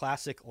 so that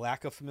classic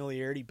lack of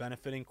familiarity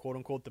benefiting,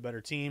 quote-unquote, the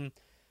better team.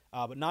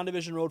 But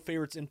non-division road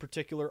favorites in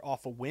particular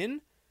off a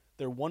win.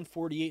 They're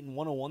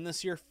 148-101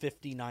 this year,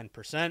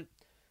 59%.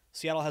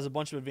 Seattle has a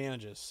bunch of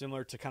advantages,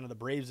 similar to kind of the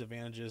Braves'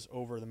 advantages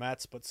over the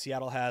Mets, but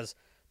Seattle has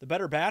the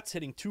better bats,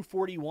 hitting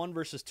 241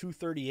 versus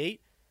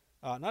 238.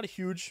 Not a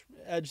huge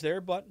edge there,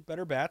 but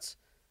better bats.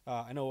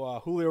 I know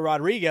Julio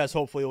Rodriguez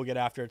hopefully will get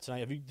after it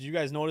tonight. Did you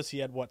guys notice he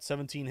had,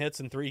 17 hits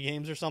in 3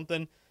 games or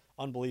something?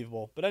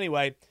 Unbelievable. But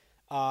anyway,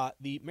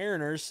 the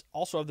Mariners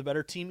also have the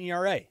better team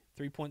ERA,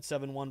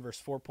 3.71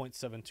 versus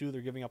 4.72.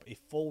 They're giving up a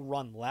full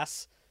run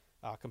less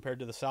compared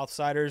to the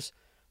Southsiders.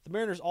 The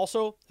Mariners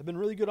also have been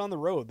really good on the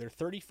road. They're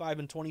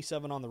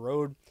 35-27 on the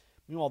road.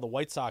 Meanwhile, the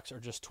White Sox are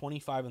just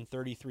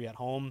 25-33 at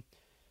home.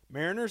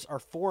 Mariners are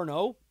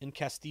 4-0 in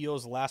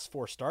Castillo's last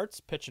 4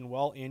 starts, pitching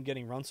well and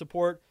getting run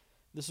support.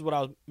 This is what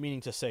I was meaning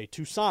to say.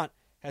 Toussaint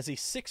has a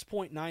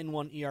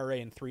 6.91 ERA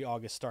in 3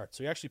 August starts.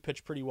 So he actually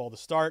pitched pretty well to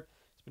start.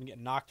 He's been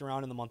getting knocked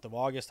around in the month of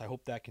August. I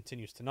hope that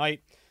continues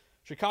tonight.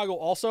 Chicago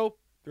also,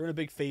 they're in a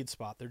big fade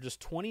spot. They're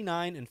just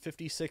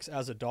 29-56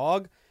 as a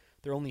dog.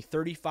 They're only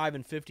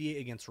 35-58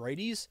 against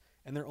righties,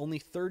 and they're only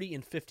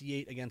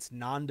 30-58 against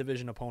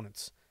non-division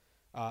opponents.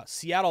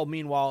 Seattle,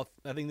 meanwhile,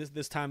 I think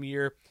this time of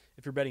year,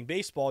 if you're betting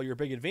baseball, your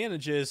big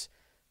advantage is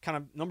kind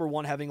of, number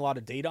one, having a lot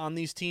of data on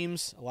these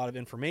teams, a lot of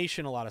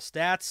information, a lot of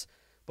stats,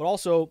 but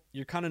also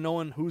you're kind of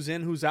knowing who's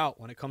in, who's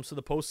out when it comes to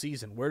the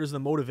postseason. Where does the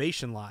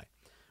motivation lie?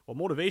 Well,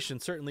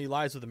 motivation certainly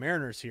lies with the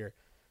Mariners here.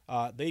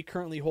 They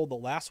currently hold the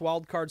last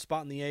wild card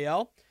spot in the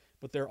AL,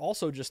 but they're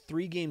also just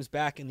 3 games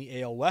back in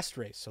the AL West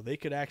race, so they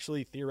could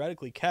actually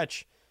theoretically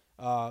catch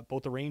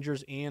both the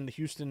Rangers and the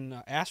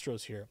Houston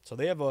Astros here. So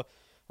they have a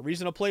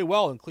reason to play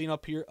well and clean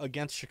up here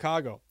against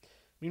Chicago.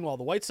 Meanwhile,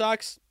 the White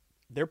Sox,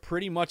 they're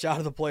pretty much out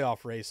of the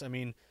playoff race. I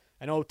mean,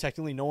 I know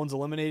technically no one's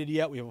eliminated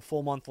yet. We have a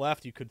full month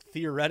left. You could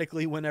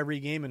theoretically win every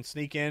game and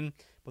sneak in,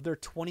 but they're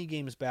 20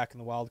 games back in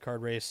the wild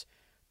card race.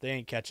 They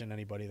ain't catching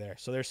anybody there,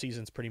 so their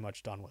season's pretty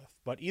much done with.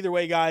 But either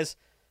way, guys,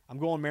 I'm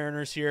going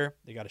Mariners here.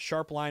 They got a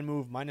sharp line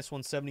move, minus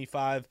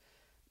 175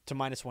 to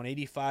minus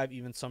 185.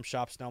 Even some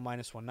shops now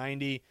minus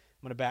 190. I'm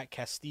going to back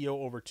Castillo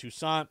over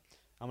Toussaint.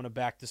 I'm going to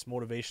back this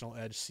motivational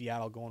edge,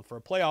 Seattle going for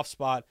a playoff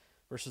spot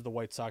versus the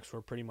White Sox, who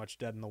are pretty much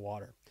dead in the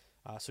water.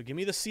 So give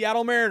me the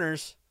Seattle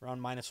Mariners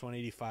around minus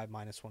 185,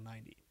 minus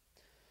 190.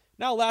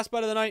 Now, last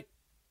bet of the night.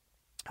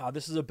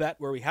 This is a bet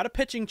where we had a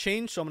pitching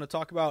change, so I'm going to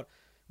talk about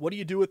what do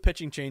you do with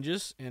pitching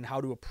changes and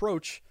how to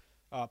approach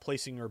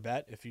placing your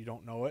bet if you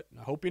don't know it.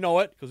 I hope you know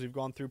it because we've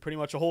gone through pretty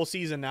much a whole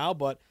season now,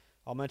 but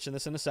I'll mention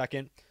this in a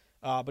second.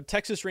 But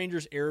Texas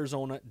Rangers,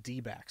 Arizona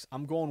D-backs.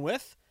 I'm going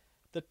with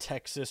the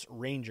Texas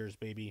Rangers,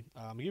 baby.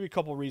 I'm going to give you a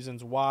couple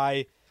reasons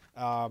why.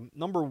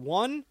 Number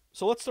one,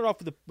 so let's start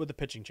off with the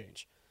pitching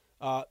change.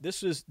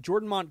 This is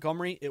Jordan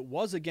Montgomery. It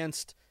was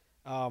against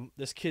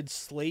this kid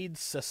Slade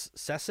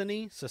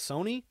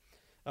Sassoni.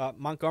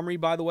 Montgomery,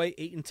 by the way,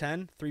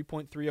 8-10,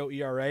 3.30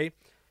 ERA.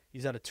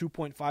 He's at a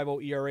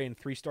 2.50 ERA in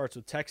 3 starts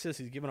with Texas.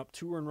 He's given up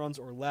 2 earned runs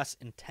or less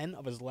in 10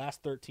 of his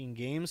last 13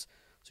 games.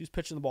 So he's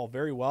pitching the ball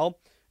very well.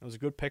 It was a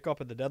good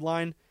pickup at the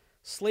deadline.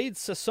 Slade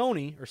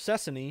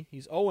Cessoni,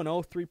 he's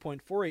 0-0,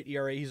 3.48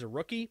 ERA. He's a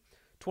rookie,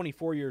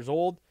 24 years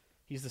old.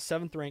 He's the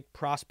 7th-ranked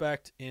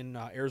prospect in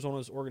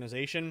Arizona's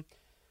organization.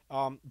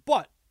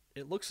 But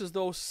it looks as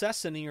though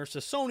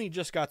Cessoni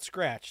just got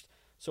scratched.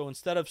 So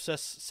instead of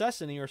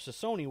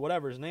Cessoni,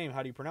 whatever his name,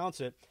 how do you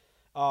pronounce it,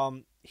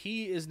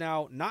 he is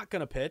now not going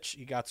to pitch.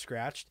 He got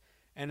scratched.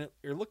 And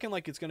you're looking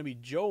like it's going to be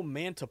Joe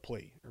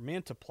Mantiply.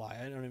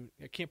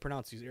 I can't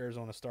pronounce these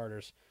Arizona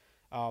starters.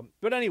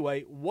 But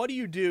anyway, what do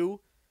you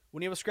do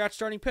when you have a scratch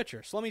starting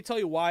pitcher? So let me tell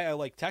you why I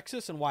like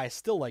Texas and why I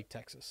still like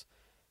Texas.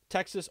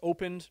 Texas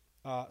opened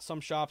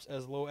some shops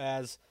as low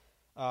as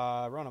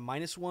around a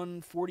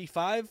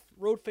 -145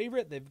 road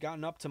favorite. They've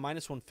gotten up to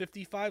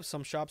 -155.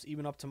 Some shops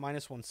even up to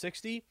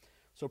 -160.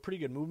 So pretty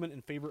good movement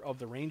in favor of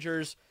the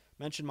Rangers.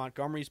 Mentioned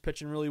Montgomery's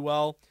pitching really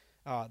well.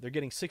 They're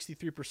getting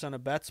 63%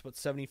 of bets, but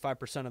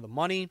 75% of the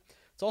money.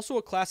 It's also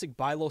a classic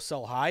buy low,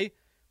 sell high,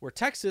 where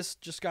Texas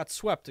just got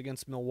swept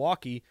against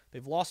Milwaukee.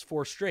 They've lost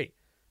 4 straight.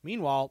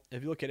 Meanwhile,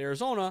 if you look at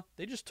Arizona,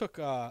 they just took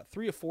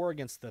 3 of 4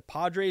 against the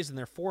Padres, and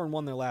they're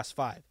 4-1 their last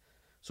 5.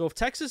 So if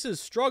Texas is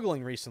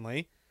struggling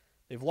recently,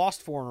 they've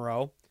lost 4 in a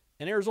row,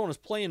 and Arizona's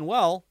playing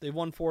well, they've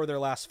won 4 of their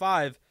last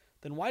 5,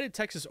 then why did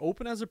Texas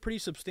open as a pretty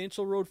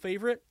substantial road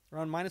favorite,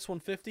 around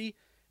 -150,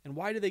 and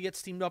why did they get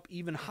steamed up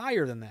even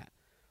higher than that?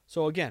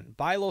 So again,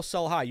 buy low,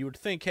 sell high. You would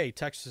think, hey,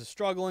 Texas is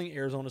struggling,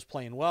 Arizona's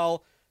playing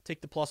well,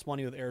 take the plus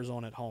money with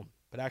Arizona at home.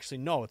 But actually,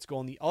 no, it's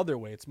going the other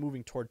way. It's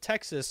moving toward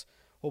Texas,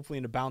 hopefully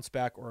in a bounce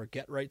back or a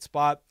get-right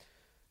spot.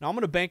 Now, I'm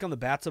going to bank on the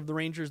bats of the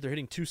Rangers. They're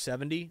hitting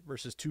 270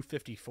 versus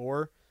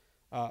 254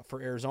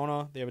 for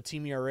Arizona. They have a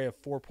team ERA of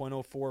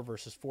 4.04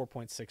 versus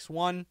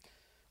 4.61.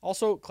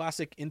 Also,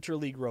 classic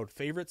interleague road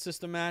favorite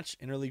system match.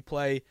 Interleague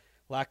play,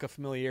 lack of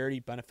familiarity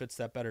benefits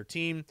that better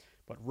team.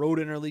 But road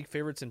interleague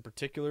favorites in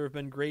particular have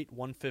been great,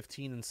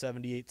 115 and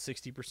 78,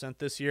 60%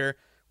 this year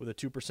with a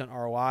 2%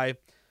 ROI.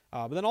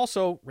 But then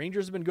also,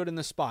 Rangers have been good in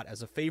this spot.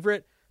 As a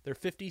favorite, they're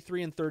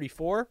 53 and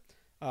 34.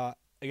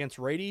 Against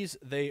righties,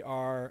 they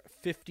are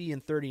 50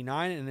 and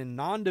 39. And in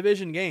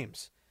non-division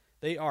games,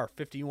 they are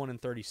 51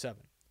 and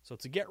 37. So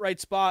it's a get-right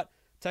spot.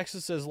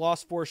 Texas has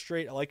lost 4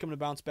 straight. I like them to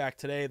bounce back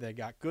today. They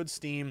got good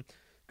steam,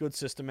 good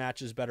system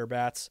matches, better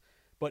bats.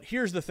 But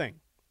here's the thing.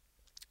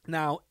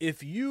 Now,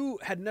 if you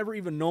had never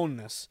even known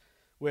this,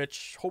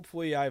 which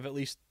hopefully I've at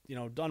least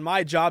done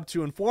my job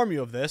to inform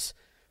you of this,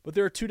 but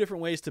there are 2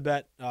 different ways to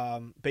bet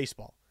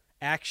baseball,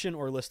 action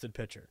or listed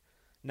pitcher.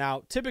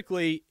 Now,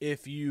 typically,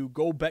 if you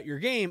go bet your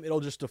game, it'll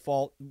just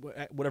default,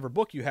 whatever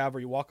book you have or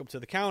you walk up to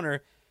the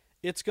counter,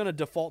 it's going to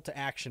default to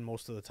action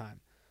most of the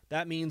time.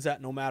 That means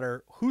that no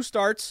matter who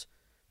starts,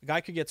 the guy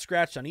could get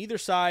scratched on either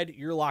side,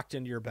 you're locked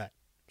into your bet.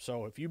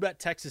 So if you bet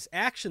Texas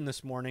action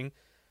this morning,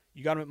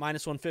 you got them at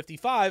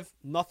 -155,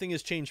 nothing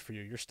has changed for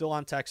you. You're still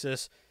on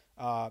Texas.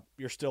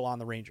 You're still on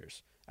the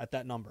Rangers at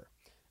that number.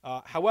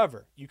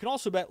 However, you can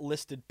also bet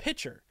listed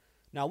pitcher.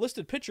 Now,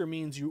 listed pitcher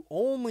means you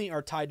only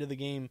are tied to the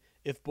game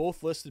if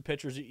both listed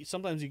pitchers,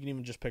 sometimes you can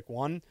even just pick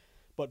one,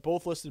 but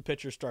both listed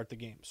pitchers start the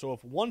game. So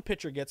if one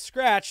pitcher gets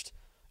scratched,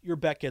 your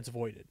bet gets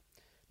voided.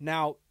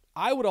 Now,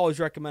 I would always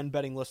recommend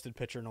betting listed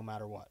pitcher no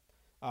matter what,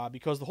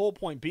 because the whole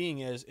point being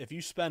is if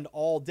you spend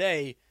all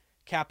day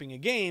capping a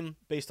game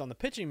based on the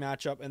pitching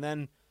matchup, and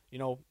then,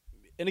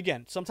 and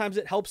again, sometimes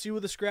it helps you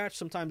with a scratch,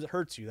 sometimes it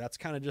hurts you. That's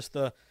kind of just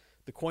the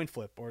coin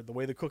flip or the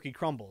way the cookie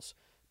crumbles.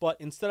 But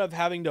instead of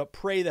having to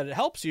pray that it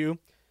helps you,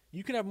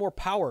 you can have more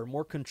power,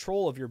 more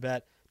control of your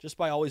bet just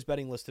by always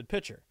betting listed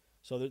pitcher.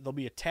 So there'll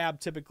be a tab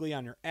typically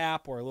on your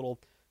app or a little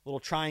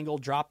triangle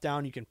drop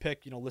down. You can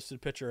pick,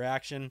 listed pitcher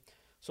action.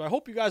 So I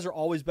hope you guys are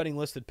always betting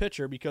listed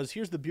pitcher, because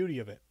here's the beauty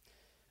of it.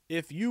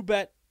 If you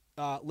bet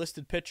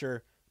listed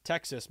pitcher,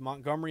 Texas,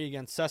 Montgomery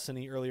against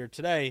Cessoni earlier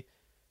today,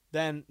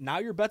 then now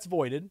your bet's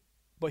voided.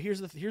 But here's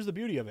the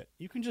beauty of it.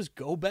 You can just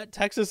go bet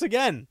Texas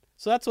again.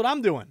 So that's what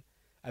I'm doing.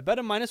 I bet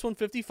him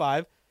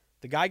 -155.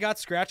 The guy got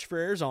scratched for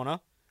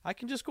Arizona. I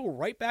can just go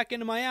right back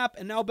into my app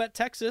and now bet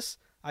Texas.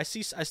 I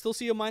still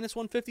see a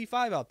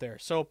 -155 out there.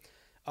 So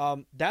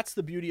that's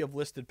the beauty of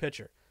listed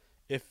pitcher.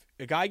 If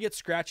a guy gets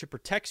scratched, it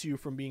protects you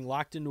from being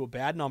locked into a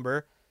bad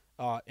number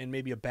and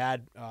maybe a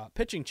bad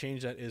pitching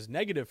change that is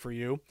negative for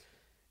you.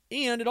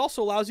 And it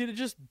also allows you to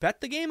just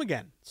bet the game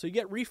again. So you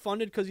get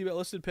refunded because you bet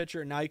listed pitcher,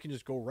 and now you can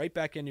just go right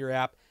back into your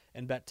app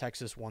and bet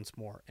Texas once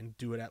more and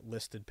do it at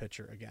listed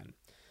pitcher again.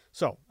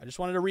 So I just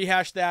wanted to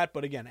rehash that.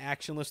 But again,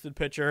 action listed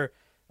pitcher.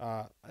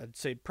 I'd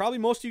say probably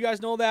most of you guys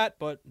know that,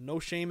 but no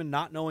shame in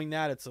not knowing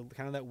that. It's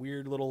kind of that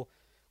weird little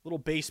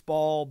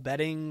baseball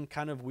betting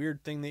kind of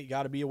weird thing that you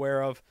got to be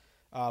aware of.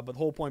 But the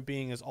whole point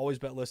being is always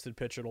bet listed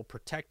pitcher. It'll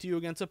protect you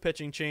against a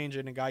pitching change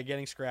and a guy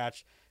getting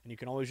scratched, and you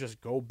can always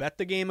just go bet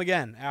the game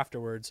again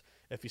afterwards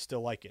if you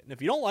still like it. And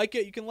if you don't like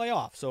it, you can lay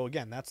off. So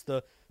again, that's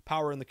the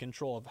power and the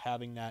control of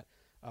having that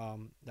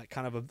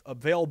kind of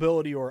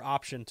availability or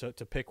option to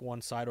pick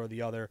one side or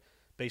the other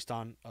based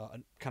on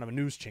kind of a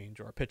news change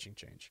or a pitching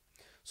change.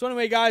 So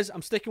anyway, guys,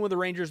 I'm sticking with the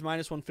Rangers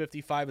minus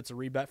 155. It's a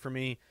rebet for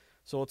me.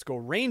 So let's go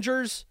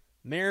Rangers,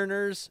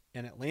 Mariners,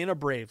 and Atlanta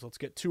Braves. Let's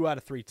get 2 out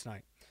of 3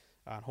 tonight.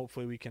 And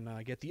hopefully we can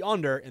get the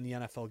under in the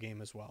NFL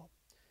game as well.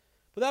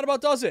 But that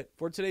about does it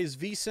for today's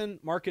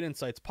VSiN Market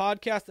Insights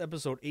podcast,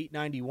 episode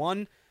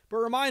 891. But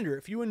reminder,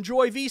 if you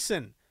enjoy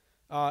VSiN,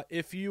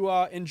 if you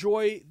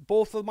enjoy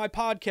both of my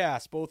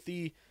podcasts, both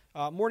the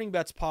Morning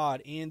Bets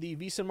pod and the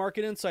VSiN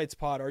Market Insights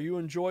pod, or you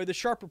enjoy the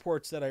Sharp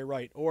Reports that I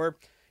write, or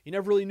you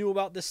never really knew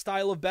about this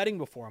style of betting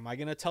before, am I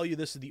going to tell you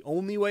this is the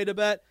only way to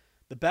bet,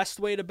 the best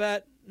way to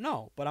bet?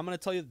 No, but I'm going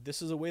to tell you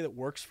this is a way that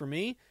works for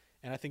me,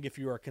 and I think if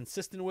you are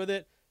consistent with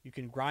it, you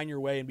can grind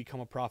your way and become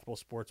a profitable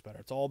sports bettor.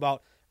 It's all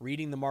about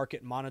reading the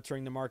market,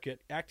 monitoring the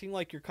market, acting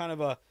like you're kind of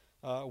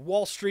a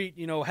Wall Street,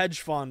 hedge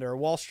fund or a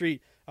Wall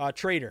Street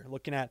trader,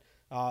 looking at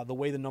the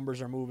way the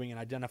numbers are moving and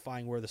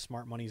identifying where the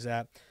smart money's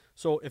at.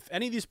 So if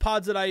any of these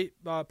pods that I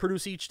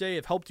produce each day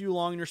have helped you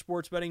along in your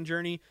sports betting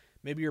journey,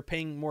 maybe you're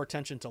paying more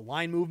attention to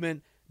line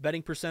movement,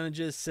 betting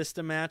percentages,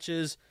 system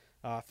matches,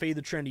 fade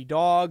the trendy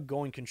dog,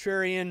 going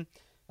contrarian,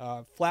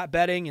 flat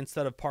betting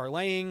instead of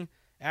parlaying,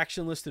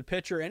 action listed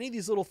pitcher, any of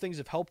these little things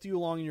have helped you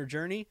along in your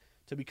journey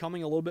to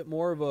becoming a little bit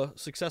more of a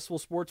successful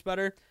sports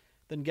bettor,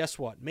 then guess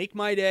what? Make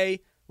my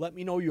day. Let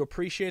me know you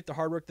appreciate the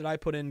hard work that I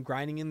put in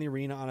grinding in the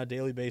arena on a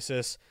daily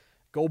basis.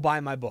 Go buy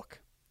my book.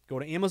 Go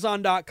to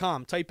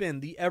Amazon.com, type in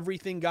The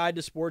Everything Guide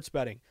to Sports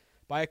Betting.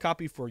 Buy a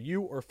copy for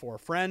you or for a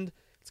friend.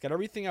 It's got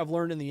everything I've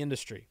learned in the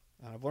industry.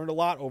 I've learned a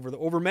lot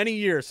over many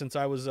years since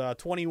I was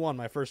 21,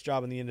 my first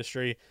job in the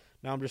industry.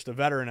 Now I'm just a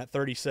veteran at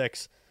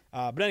 36.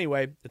 But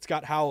anyway, it's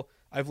got how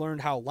I've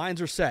learned how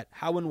lines are set,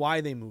 how and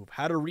why they move,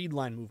 how to read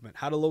line movement,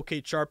 how to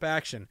locate sharp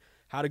action,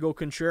 how to go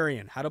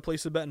contrarian, how to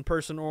place a bet in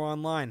person or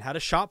online, how to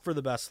shop for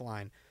the best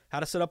line, how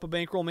to set up a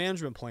bankroll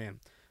management plan.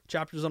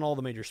 Chapters on all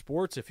the major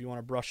sports if you want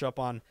to brush up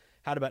on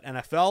how to bet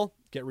NFL,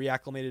 get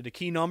reacclimated to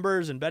key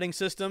numbers and betting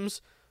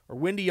systems, or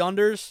windy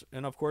unders.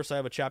 And of course, I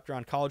have a chapter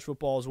on college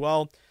football as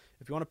well.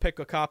 If you want to pick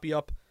a copy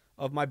up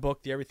of my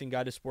book, The Everything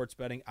Guide to Sports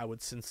Betting, I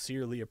would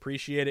sincerely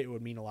appreciate it. It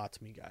would mean a lot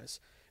to me, guys.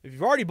 If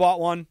you've already bought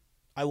one,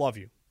 I love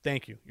you.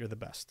 Thank you. You're the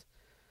best.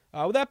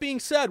 With that being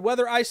said,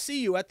 whether I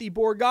see you at the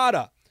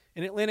Borgata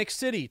in Atlantic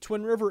City,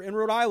 Twin River in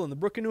Rhode Island, the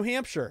Brook in New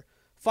Hampshire,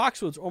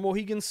 Foxwoods or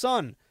Mohegan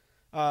Sun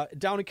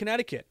down in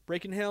Connecticut,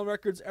 breaking hail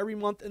records every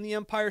month in the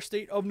Empire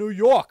State of New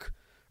York,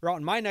 or out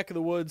in my neck of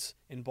the woods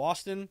in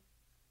Boston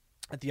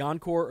at the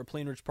Encore or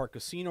Plainridge Park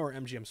Casino or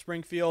MGM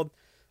Springfield,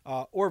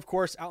 or of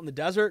course out in the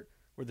desert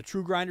where the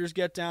true grinders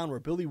get down, where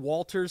Billy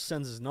Walters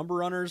sends his number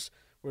runners,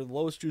 where the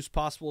lowest juice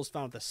possible is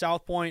found at the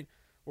South Point,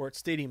 or at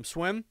Stadium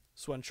Swim.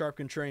 Sweat Sharp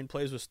Contrarian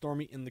plays with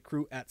Stormy and the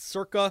crew at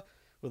Circa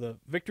with a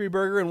victory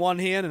burger in one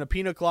hand and a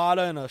pina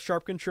colada and a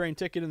Sharp Contrarian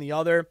ticket in the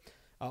other,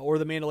 or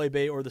the Mandalay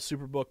Bay or the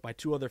Superbook, my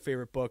 2 other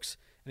favorite books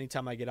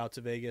anytime I get out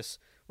to Vegas.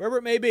 Wherever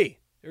it may be,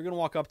 you're going to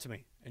walk up to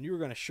me and you're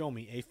going to show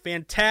me a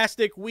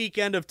fantastic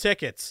weekend of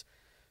tickets.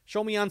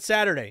 Show me on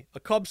Saturday a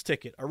Cubs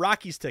ticket, a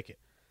Rockies ticket.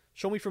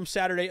 Show me from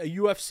Saturday a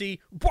UFC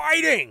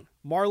biting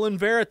Marlon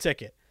Vera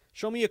ticket.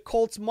 Show me a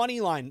Colts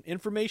money line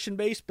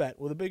information-based bet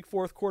with a big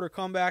fourth quarter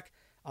comeback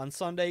on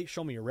Sunday.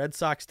 Show me a Red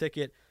Sox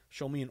ticket.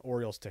 Show me an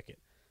Orioles ticket.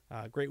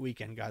 Great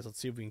weekend, guys.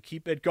 Let's see if we can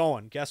keep it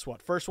going. Guess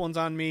what? First one's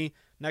on me.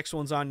 Next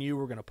one's on you.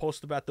 We're going to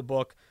post about the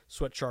book.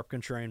 Sweat Sharp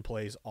Contrarian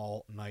plays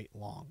all night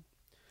long.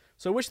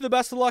 So wish you the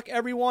best of luck,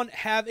 everyone.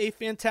 Have a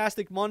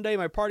fantastic Monday.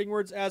 My parting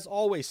words, as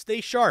always,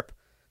 stay sharp.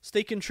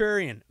 Stay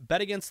contrarian.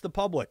 Bet against the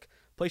public.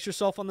 Place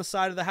yourself on the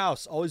side of the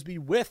house. Always be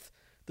with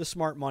the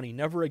smart money,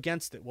 never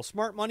against it. Will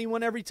smart money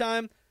win every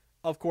time?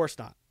 Of course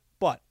not.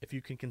 But if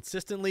you can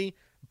consistently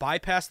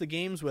bypass the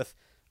games with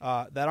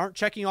that aren't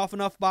checking off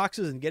enough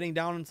boxes and getting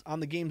down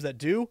on the games that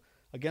do,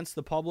 against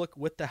the public,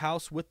 with the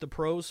house, with the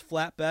pros,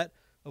 flat bet,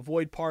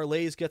 avoid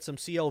parlays, get some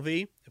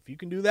CLV. If you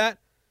can do that,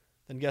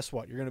 then guess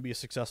what? You're going to be a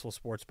successful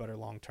sports bettor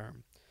long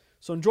term.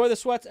 So enjoy the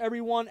sweats,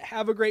 everyone.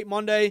 Have a great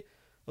Monday.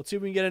 Let's see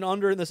if we can get an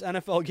under in this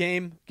NFL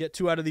game. Get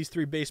 2 out of these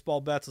 3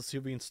 baseball bets. Let's see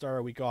if we can start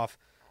our week off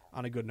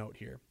on a good note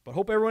here. But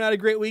hope everyone had a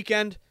great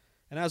weekend.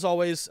 And as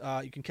always,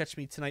 you can catch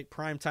me tonight,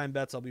 primetime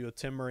bets. I'll be with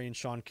Tim Murray and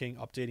Sean King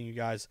updating you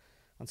guys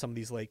on some of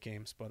these late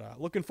games. But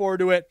looking forward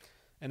to it.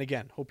 And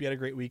again, hope you had a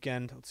great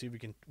weekend. Let's see if we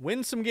can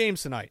win some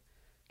games tonight.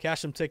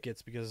 Cash some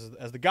tickets, because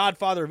as the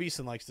godfather of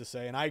Easton likes to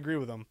say, and I agree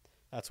with him,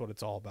 that's what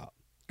it's all about.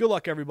 Good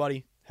luck,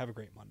 everybody. Have a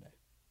great Monday.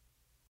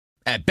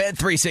 At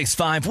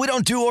Bet365, we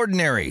don't do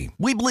ordinary.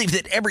 We believe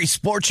that every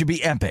sport should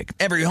be epic.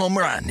 Every home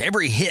run,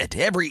 every hit,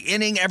 every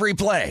inning, every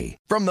play.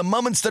 From the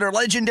moments that are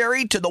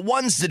legendary to the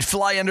ones that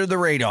fly under the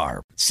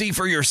radar. See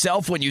for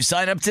yourself when you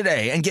sign up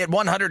today and get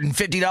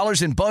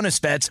 $150 in bonus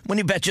bets when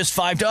you bet just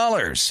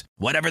 $5.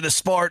 Whatever the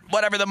sport,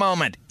 whatever the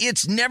moment,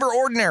 it's never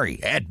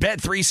ordinary at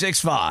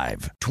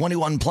Bet365.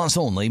 21 plus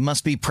only.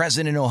 Must be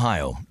present in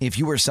Ohio. If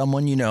you or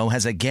someone you know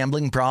has a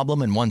gambling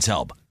problem and wants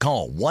help,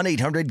 call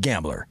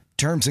 1-800-GAMBLER.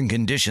 Terms and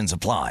conditions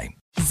apply.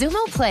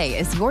 Xumo Play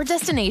is your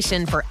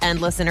destination for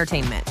endless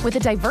entertainment. With a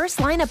diverse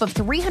lineup of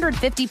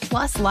 350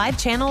 plus live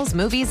channels,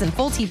 movies, and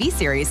full TV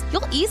series,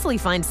 you'll easily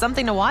find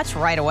something to watch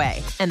right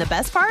away. And the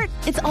best part?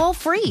 It's all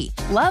free.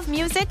 Love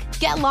music?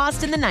 Get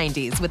lost in the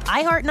 90s with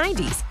iHeart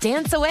 90s,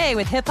 dance away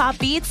with hip-hop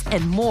beats,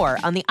 and more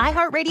on the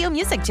iHeartRadio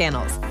music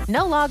channels.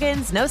 No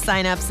logins, no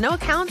signups, no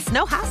accounts,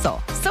 no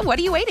hassle. So what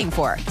are you waiting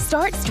for?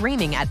 Start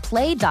streaming at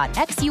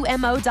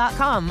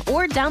play.xumo.com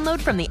or download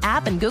from the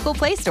app and Google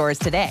Play stores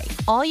today.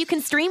 All you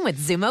can stream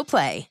with Xumo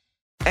Play.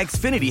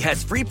 Xfinity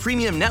has free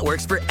premium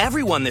networks for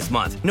everyone this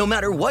month, no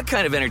matter what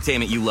kind of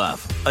entertainment you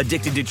love.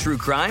 Addicted to true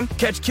crime?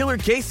 Catch killer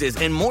cases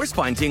and more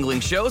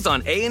spine-tingling shows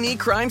on A&E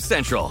Crime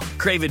Central.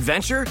 Crave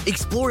adventure?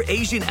 Explore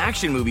Asian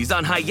action movies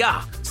on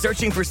Hi-Ya.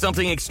 Searching for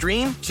something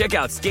extreme? Check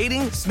out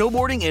skating,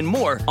 snowboarding, and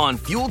more on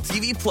Fuel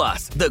TV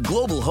Plus, the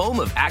global home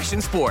of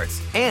action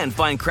sports. And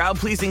find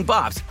crowd-pleasing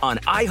bops on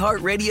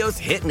iHeartRadio's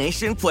Hit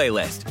Nation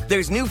playlist.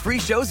 There's new free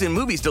shows and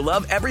movies to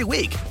love every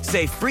week.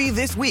 Say free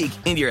this week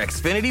in your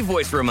Xfinity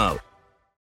voice remote.